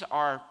changes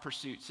our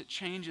pursuits, it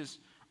changes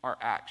our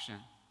action.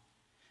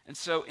 And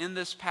so in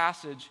this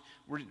passage,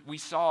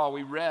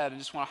 we read, I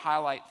just want to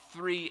highlight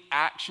 3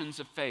 actions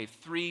of faith,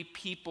 3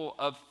 people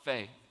of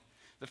faith.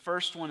 The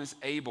first one is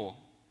Abel.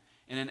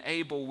 And in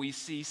Abel, we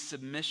see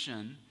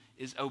submission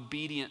is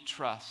obedient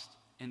trust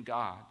in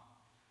God.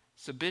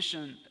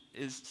 Submission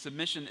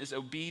is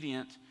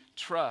obedient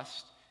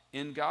trust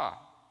in God.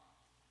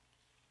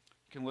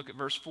 You can look at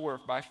verse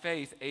 4. By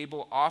faith,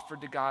 Abel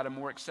offered to God a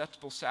more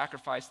acceptable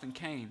sacrifice than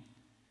Cain,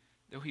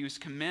 though he was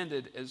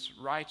commended as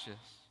righteous.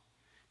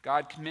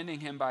 God commending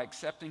him by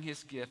accepting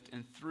his gift,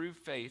 and through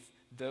faith,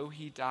 though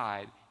he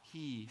died,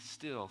 he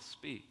still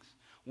speaks.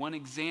 One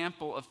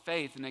example of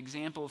faith, an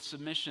example of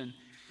submission,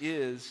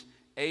 is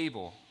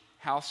Abel.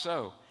 How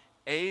so?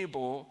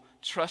 Abel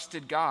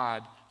trusted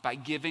God by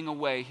giving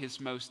away his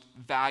most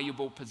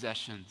valuable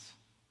possessions,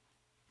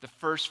 the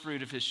first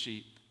fruit of his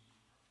sheep.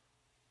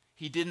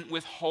 He didn't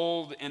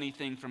withhold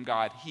anything from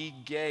God. He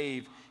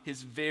gave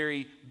his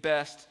very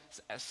best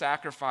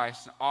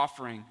sacrifice and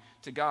offering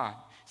to God.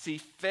 See,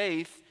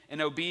 faith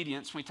and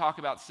obedience, when we talk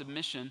about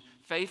submission,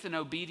 faith and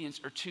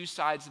obedience are two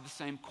sides of the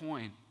same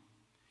coin.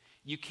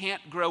 You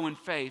can't grow in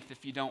faith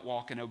if you don't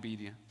walk in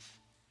obedience.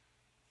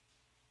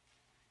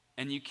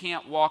 And you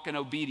can't walk in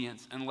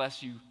obedience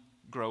unless you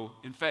grow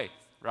in faith,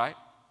 right?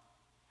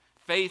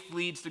 Faith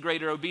leads to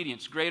greater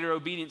obedience. Greater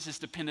obedience is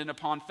dependent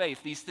upon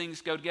faith. These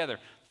things go together.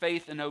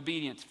 Faith and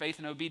obedience, faith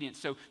and obedience.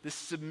 So this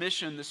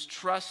submission, this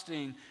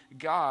trusting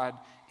God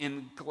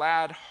in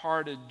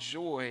glad-hearted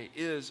joy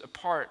is a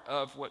part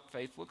of what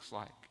faith looks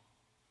like.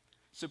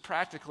 So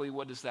practically,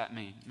 what does that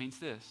mean? It means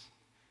this.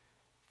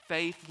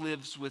 Faith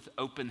lives with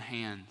open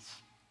hands.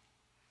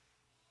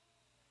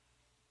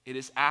 It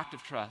is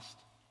active trust.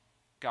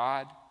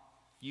 God,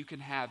 you can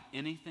have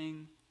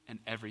anything and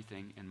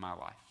everything in my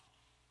life.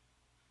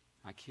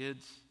 My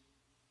kids,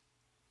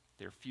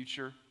 their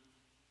future,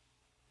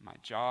 my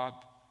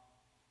job,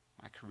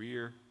 my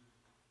career,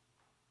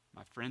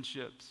 my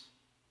friendships,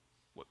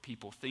 what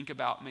people think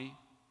about me,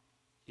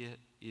 it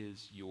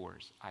is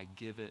yours. I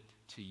give it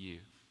to you.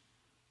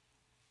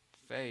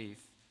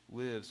 Faith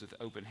lives with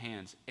open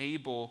hands.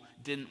 Abel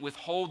didn't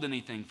withhold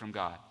anything from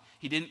God.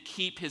 He didn't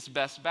keep his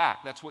best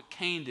back. That's what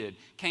Cain did.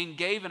 Cain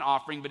gave an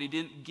offering, but he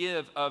didn't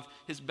give of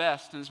his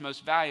best and his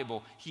most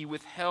valuable. He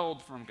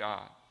withheld from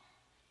God.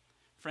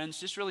 Friends,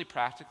 just really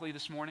practically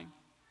this morning,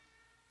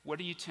 what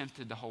are you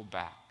tempted to hold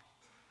back?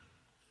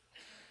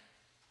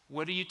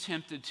 What are you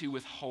tempted to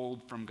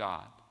withhold from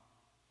God?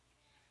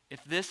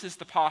 If this is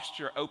the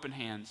posture, open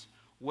hands,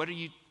 what are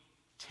you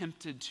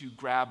tempted to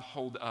grab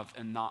hold of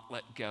and not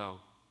let go?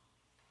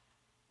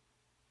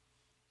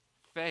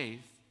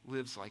 Faith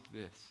lives like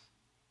this.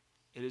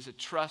 It is a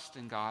trust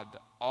in God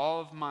that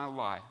all of my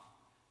life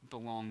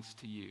belongs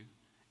to you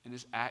and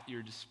is at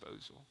your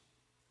disposal.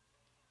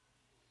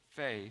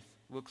 Faith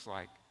looks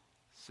like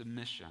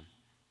submission.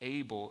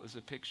 Abel is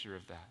a picture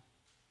of that.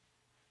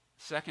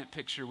 Second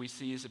picture we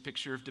see is a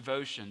picture of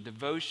devotion.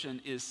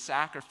 Devotion is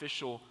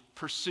sacrificial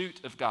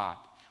pursuit of God.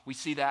 We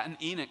see that in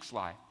Enoch's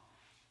life.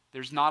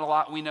 There's not a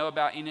lot we know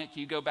about Enoch.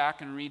 You go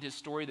back and read his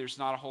story, there's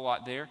not a whole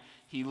lot there.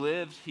 He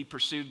lived, he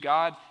pursued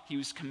God, he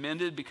was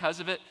commended because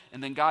of it,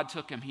 and then God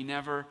took him. He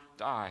never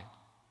died.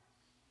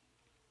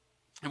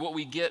 And what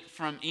we get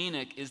from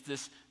Enoch is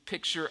this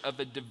picture of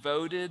a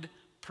devoted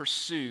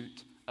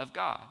pursuit of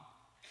God.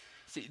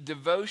 See,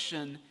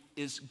 devotion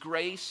is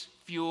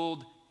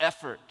grace-fueled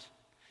effort.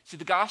 See,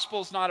 the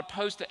gospel is not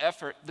opposed to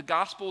effort. The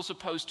gospel is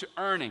opposed to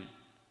earning.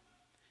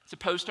 It's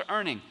opposed to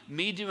earning,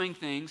 me doing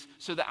things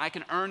so that I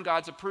can earn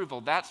God's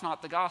approval. That's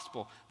not the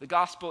gospel. The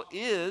gospel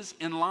is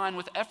in line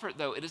with effort,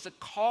 though. It is a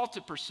call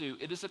to pursue.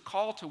 It is a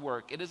call to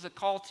work. It is a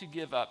call to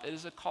give up. It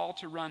is a call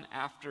to run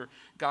after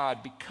God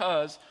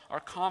because our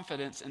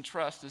confidence and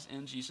trust is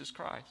in Jesus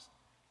Christ.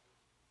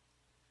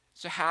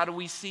 So how do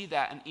we see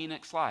that in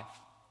Enoch's life?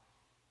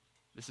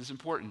 This is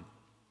important.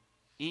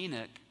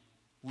 Enoch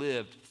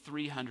lived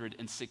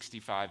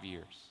 365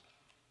 years,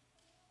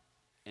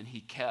 and he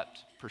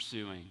kept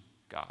pursuing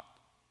God.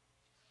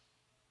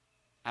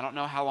 I don't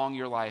know how long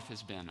your life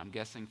has been. I'm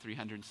guessing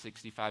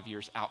 365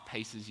 years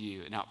outpaces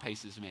you and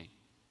outpaces me.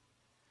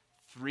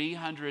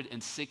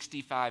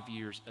 365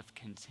 years of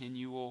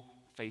continual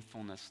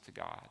faithfulness to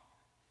God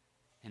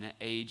in an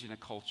age and a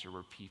culture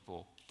where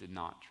people did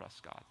not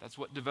trust God. That's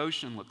what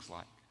devotion looks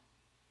like.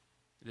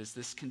 It is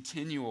this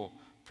continual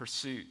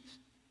pursuit.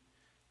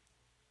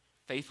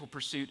 Faithful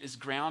pursuit is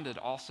grounded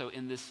also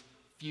in this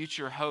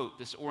future hope,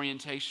 this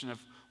orientation of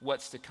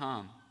what's to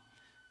come.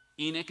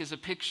 Enoch is a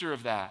picture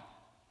of that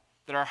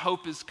our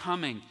hope is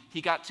coming.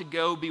 He got to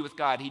go be with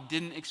God. He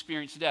didn't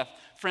experience death.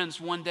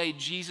 Friends, one day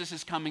Jesus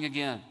is coming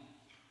again.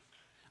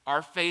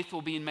 Our faith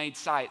will be made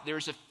sight.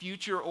 There's a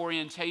future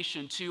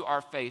orientation to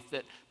our faith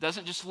that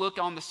doesn't just look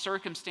on the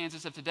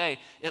circumstances of today.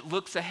 It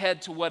looks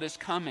ahead to what is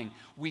coming.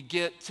 We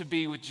get to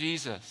be with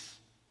Jesus.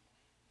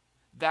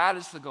 That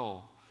is the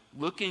goal.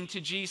 Looking to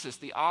Jesus,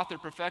 the author,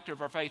 perfecter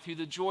of our faith, who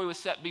the joy was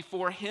set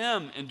before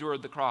him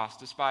endured the cross,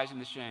 despising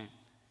the shame.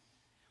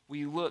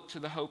 We look to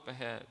the hope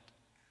ahead.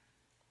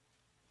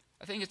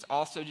 I think it's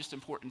also just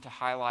important to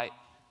highlight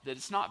that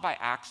it's not by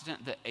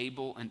accident that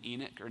Abel and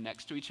Enoch are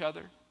next to each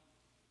other.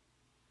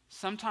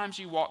 Sometimes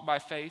you walk by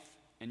faith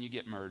and you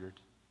get murdered.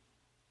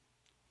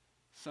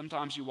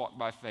 Sometimes you walk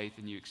by faith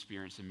and you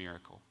experience a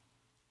miracle.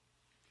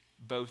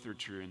 Both are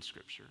true in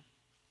Scripture.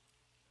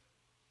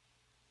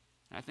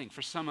 And I think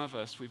for some of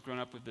us, we've grown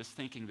up with this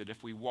thinking that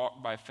if we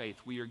walk by faith,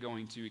 we are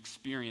going to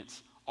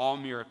experience all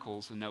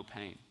miracles and no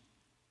pain.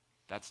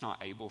 That's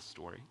not Abel's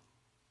story.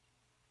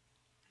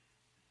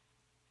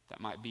 That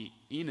might be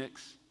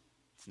Enoch's.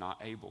 It's not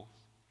Abel's.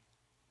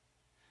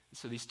 And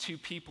so these two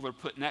people are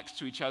put next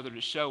to each other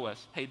to show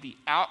us, hey, the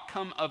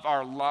outcome of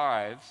our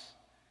lives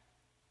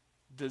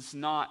does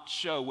not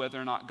show whether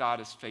or not God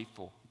is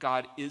faithful.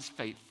 God is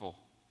faithful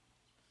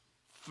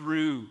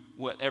through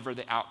whatever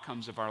the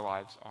outcomes of our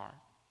lives are.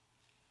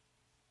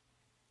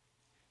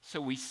 So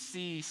we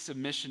see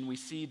submission, we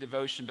see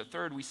devotion, but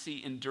third, we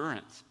see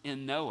endurance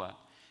in Noah.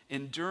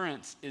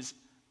 Endurance is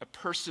a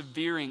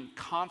persevering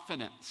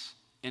confidence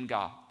in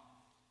God.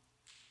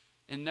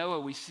 In Noah,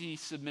 we see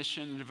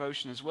submission and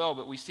devotion as well,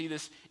 but we see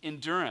this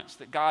endurance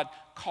that God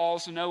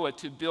calls Noah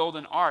to build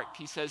an ark.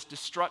 He says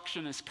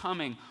destruction is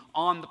coming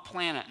on the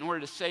planet. In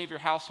order to save your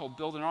household,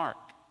 build an ark.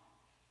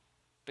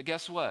 But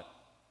guess what?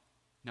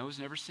 Noah's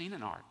never seen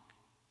an ark.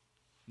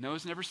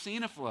 Noah's never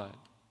seen a flood.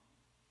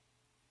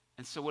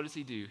 And so what does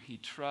he do? He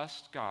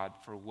trusts God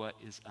for what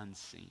is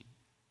unseen.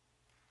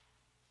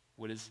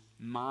 What his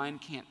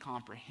mind can't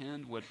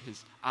comprehend, what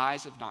his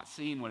eyes have not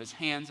seen, what his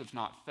hands have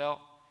not felt.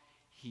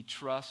 He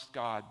trusts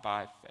God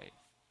by faith.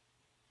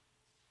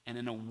 And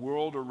in a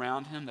world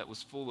around him that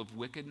was full of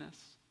wickedness,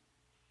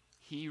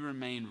 he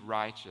remained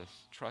righteous,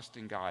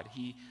 trusting God.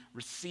 He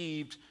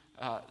received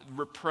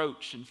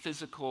reproach and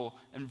physical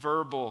and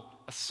verbal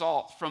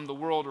assault from the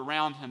world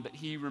around him, but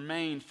he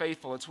remained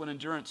faithful. It's what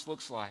endurance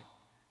looks like.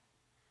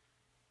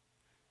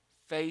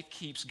 Faith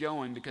keeps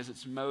going because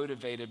it's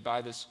motivated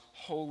by this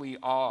holy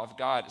awe of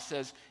God. It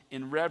says,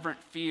 in reverent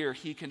fear,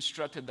 he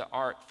constructed the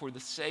ark for the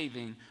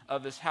saving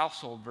of his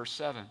household, verse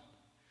 7.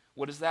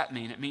 What does that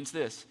mean? It means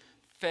this: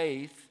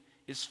 faith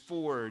is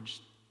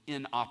forged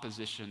in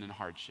opposition and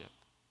hardship.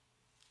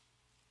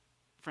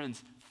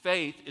 Friends,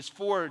 faith is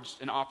forged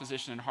in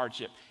opposition and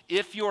hardship.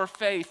 If your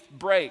faith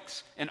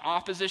breaks in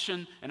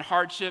opposition and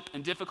hardship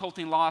and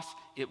difficulty and loss,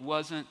 it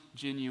wasn't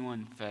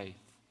genuine faith.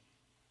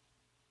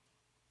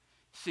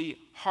 See,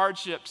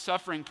 hardship,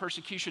 suffering,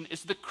 persecution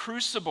is the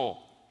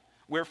crucible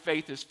where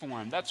faith is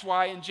formed. That's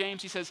why in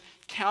James he says,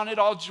 count it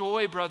all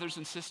joy, brothers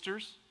and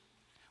sisters,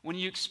 when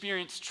you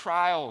experience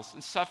trials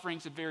and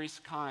sufferings of various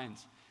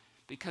kinds,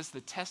 because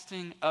the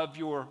testing of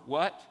your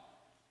what?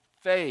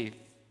 Faith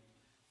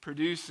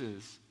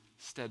produces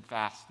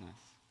steadfastness.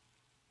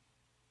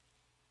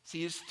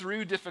 See, it's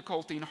through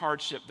difficulty and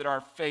hardship that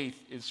our faith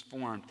is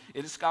formed.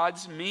 It is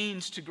God's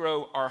means to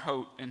grow our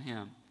hope in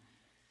him.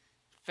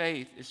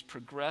 Faith is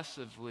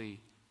progressively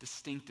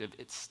distinctive.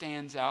 It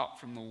stands out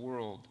from the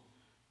world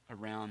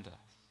around us.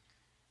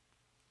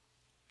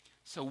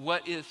 So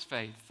what is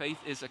faith? Faith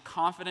is a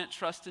confident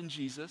trust in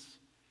Jesus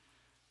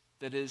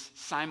that is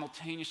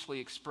simultaneously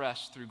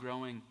expressed through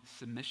growing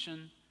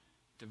submission,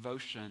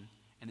 devotion,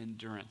 and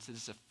endurance. It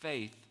is a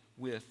faith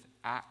with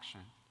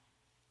action.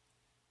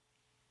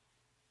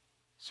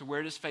 So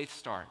where does faith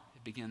start?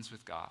 It begins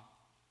with God.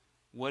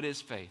 What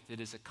is faith? It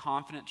is a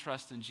confident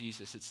trust in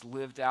Jesus. It's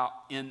lived out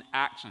in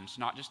actions,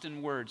 not just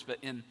in words, but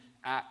in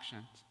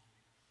actions.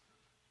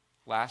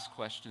 Last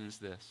question is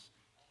this: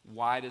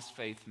 why does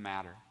faith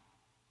matter?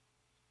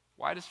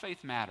 Why does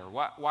faith matter?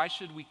 Why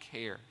should we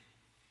care?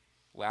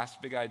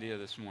 Last big idea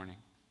this morning.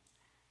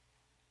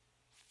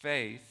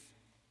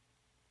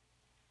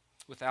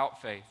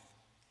 Without faith,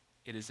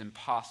 it is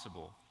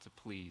impossible to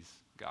please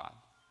God.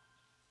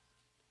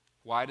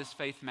 Why does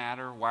faith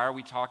matter? Why are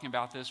we talking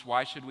about this?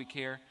 Why should we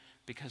care?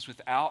 Because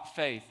without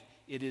faith,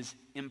 it is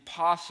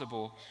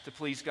impossible to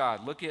please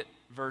God. Look at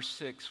verse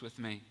 6 with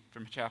me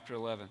from chapter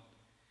 11.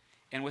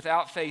 And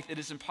without faith, it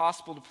is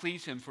impossible to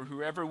please him, for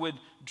whoever would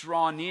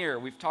draw near,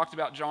 we've talked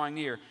about drawing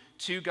near,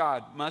 to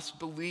God must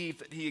believe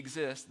that he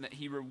exists and that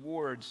he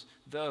rewards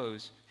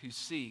those who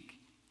seek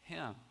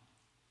him.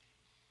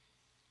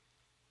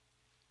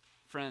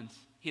 Friends,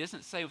 he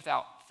doesn't say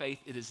without faith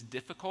it is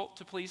difficult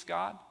to please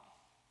God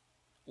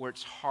or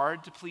it's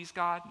hard to please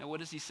God. No, what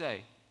does he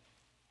say?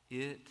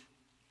 It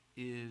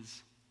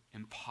is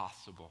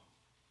impossible.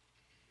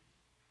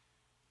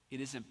 It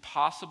is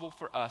impossible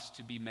for us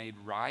to be made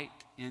right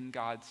in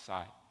God's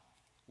sight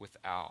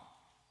without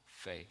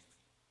faith.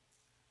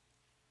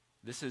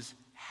 This is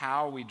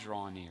how we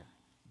draw near,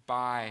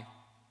 by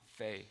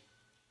faith.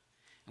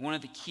 And one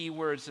of the key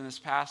words in this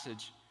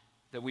passage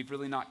that we've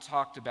really not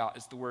talked about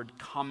is the word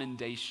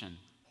commendation.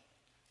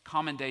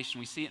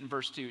 Commendation, we see it in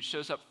verse 2. It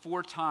shows up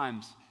 4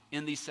 times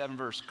in these 7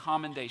 verses.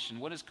 Commendation.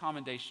 What does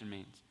commendation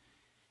mean?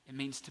 It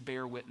means to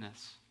bear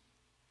witness.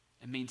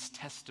 It means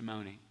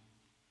testimony.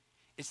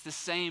 It's the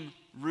same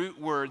root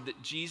word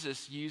that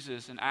Jesus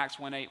uses in Acts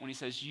 1:8 when he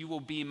says, you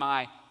will be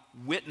my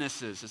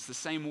witnesses. It's the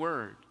same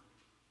word.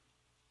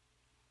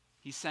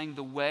 He's saying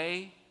the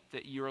way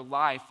that your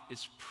life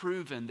is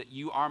proven that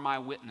you are my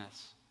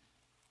witness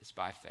is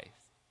by faith.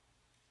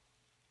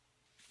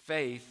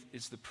 Faith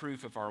is the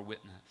proof of our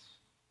witness.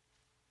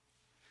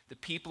 The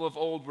people of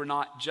old were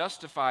not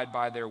justified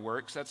by their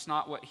works. That's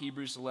not what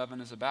Hebrews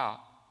 11 is about.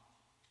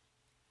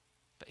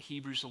 But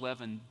Hebrews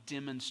 11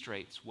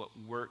 demonstrates what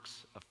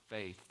works of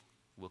faith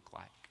look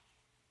like?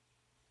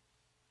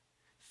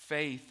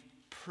 Faith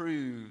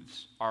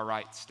proves our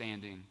right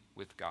standing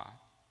with God.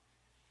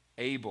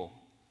 Abel,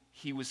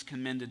 he was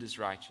commended as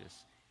righteous.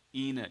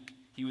 Enoch,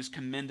 he was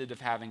commended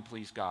of having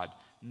pleased God.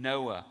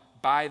 Noah,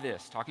 by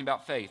this, talking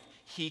about faith,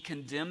 he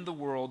condemned the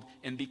world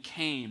and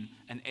became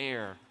an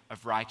heir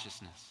of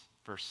righteousness.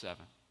 Verse 7.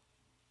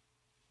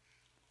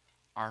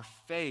 Our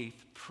faith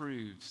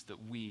proves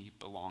that we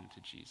belong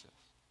to Jesus.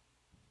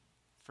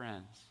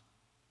 Friends,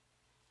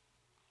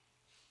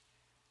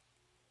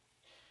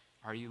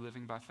 are you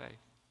living by faith?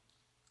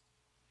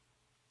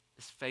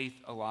 Is faith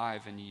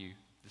alive in you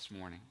this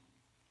morning?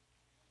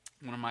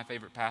 One of my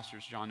favorite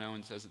pastors, John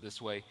Owen, says it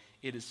this way: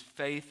 it is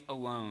faith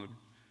alone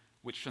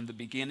which from the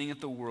beginning of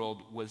the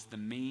world was the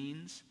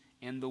means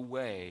and the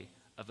way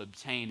of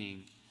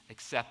obtaining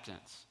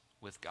acceptance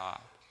with God.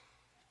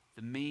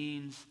 The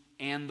means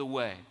and the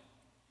way.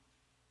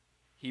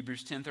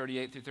 Hebrews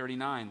 10:38 through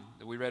 39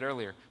 that we read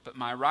earlier. But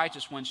my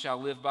righteous one shall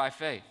live by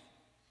faith.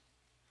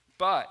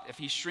 But if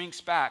he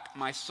shrinks back,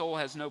 my soul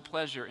has no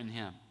pleasure in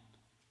him.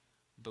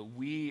 But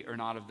we are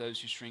not of those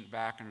who shrink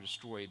back and are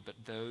destroyed, but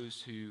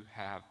those who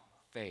have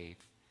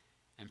faith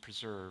and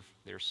preserve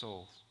their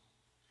souls.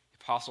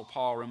 The Apostle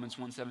Paul, Romans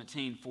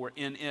 1:17, for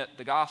in it,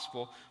 the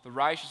gospel, the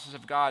righteousness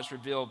of God is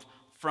revealed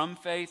from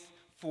faith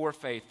for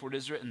faith. For it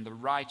is written, the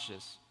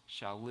righteous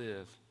shall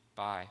live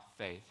by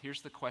faith.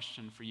 Here's the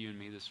question for you and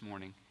me this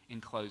morning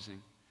in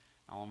closing.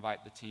 I'll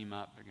invite the team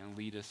up. They're going to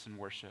lead us in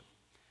worship.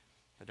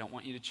 I don't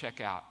want you to check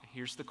out.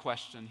 Here's the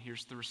question.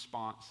 Here's the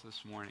response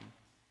this morning.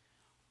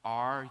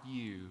 Are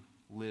you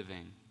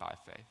living by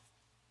faith?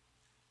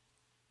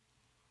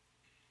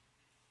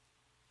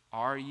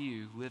 Are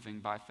you living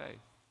by faith?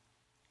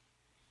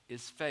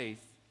 Is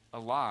faith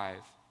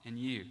alive in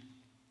you?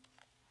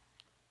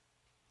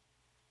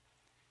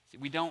 See,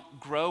 we don't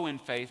grow in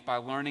faith by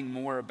learning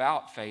more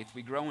about faith.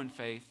 We grow in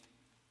faith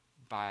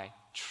by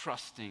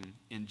trusting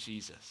in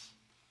Jesus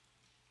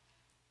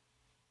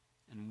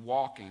and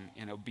walking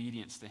in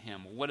obedience to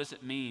him. What does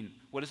it mean?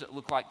 What does it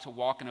look like to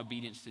walk in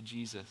obedience to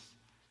Jesus?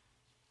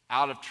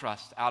 Out of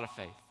trust, out of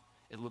faith.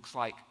 It looks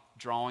like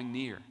drawing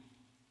near,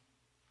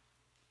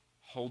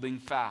 holding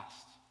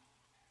fast,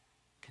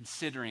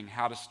 considering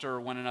how to stir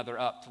one another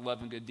up to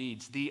love and good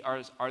deeds. These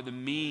are the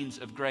means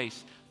of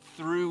grace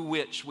through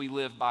which we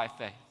live by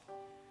faith.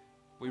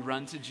 We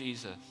run to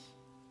Jesus.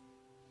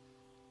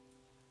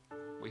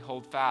 We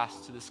hold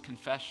fast to this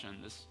confession,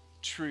 this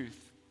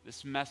truth,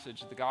 this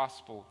message of the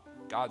gospel,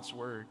 God's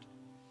word.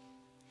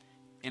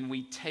 And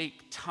we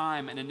take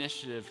time and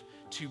initiative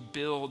to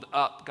build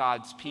up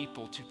God's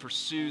people, to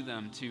pursue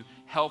them, to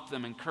help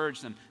them,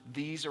 encourage them.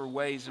 These are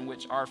ways in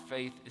which our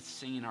faith is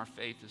seen, our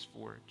faith is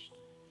forged.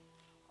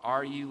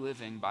 Are you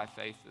living by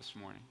faith this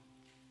morning?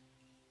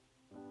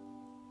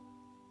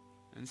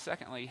 And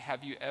secondly,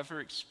 have you ever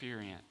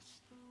experienced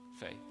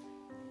faith?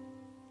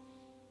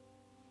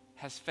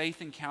 Has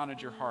faith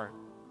encountered your heart?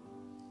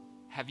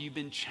 Have you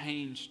been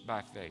changed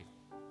by faith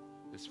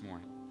this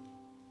morning?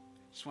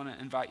 I just want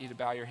to invite you to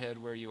bow your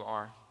head where you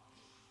are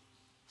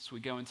as we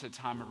go into a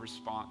time of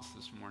response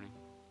this morning.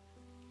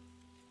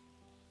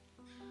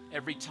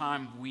 Every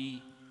time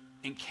we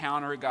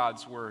encounter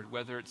God's word,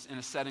 whether it's in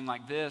a setting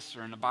like this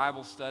or in a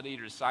Bible study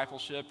or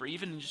discipleship or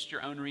even in just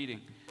your own reading,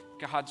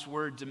 God's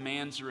word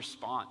demands a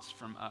response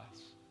from us.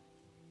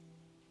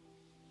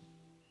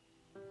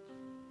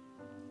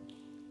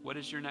 What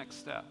is your next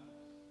step?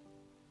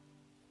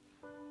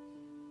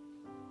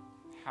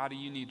 How do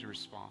you need to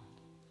respond?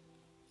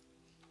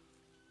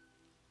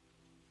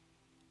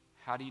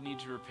 How do you need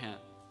to repent?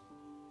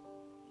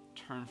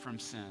 Turn from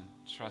sin,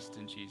 trust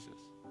in Jesus.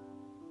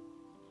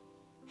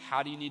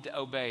 How do you need to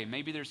obey?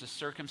 Maybe there's a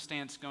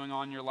circumstance going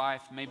on in your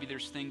life. Maybe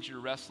there's things you're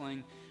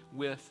wrestling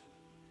with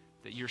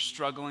that you're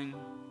struggling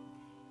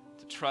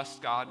to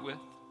trust God with.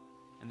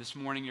 And this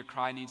morning your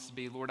cry needs to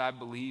be, Lord, I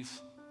believe.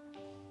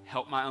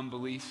 Help my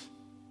unbelief.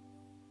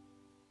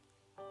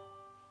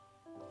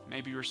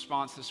 Maybe your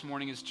response this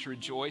morning is to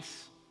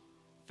rejoice.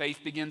 Faith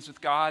begins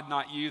with God,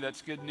 not you.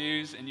 That's good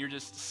news. And you're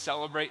just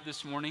celebrate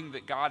this morning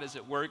that God is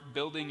at work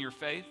building your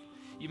faith.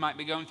 You might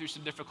be going through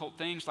some difficult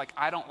things, like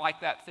I don't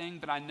like that thing,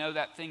 but I know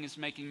that thing is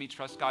making me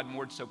trust God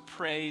more. So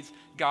praise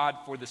God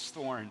for this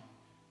thorn.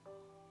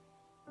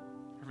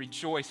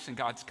 Rejoice in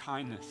God's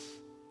kindness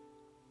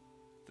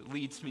that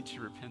leads me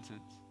to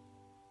repentance.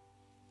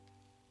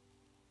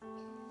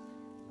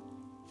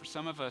 For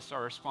some of us,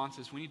 our response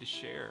is we need to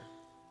share.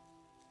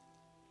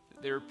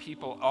 There are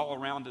people all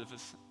around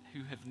us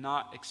who have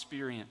not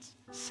experienced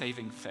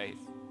saving faith.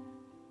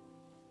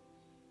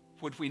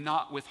 Would we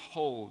not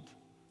withhold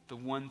the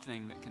one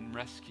thing that can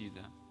rescue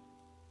them?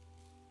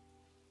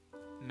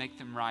 Make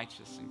them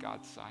righteous in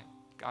God's sight.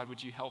 God,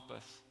 would you help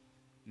us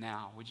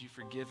now? Would you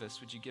forgive us?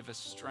 Would you give us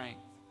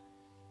strength?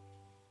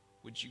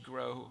 Would you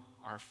grow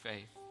our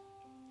faith?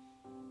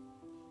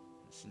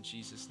 It's in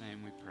Jesus'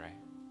 name we pray.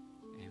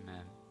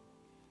 Amen.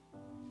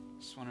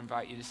 Just want to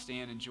invite you to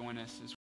stand and join us as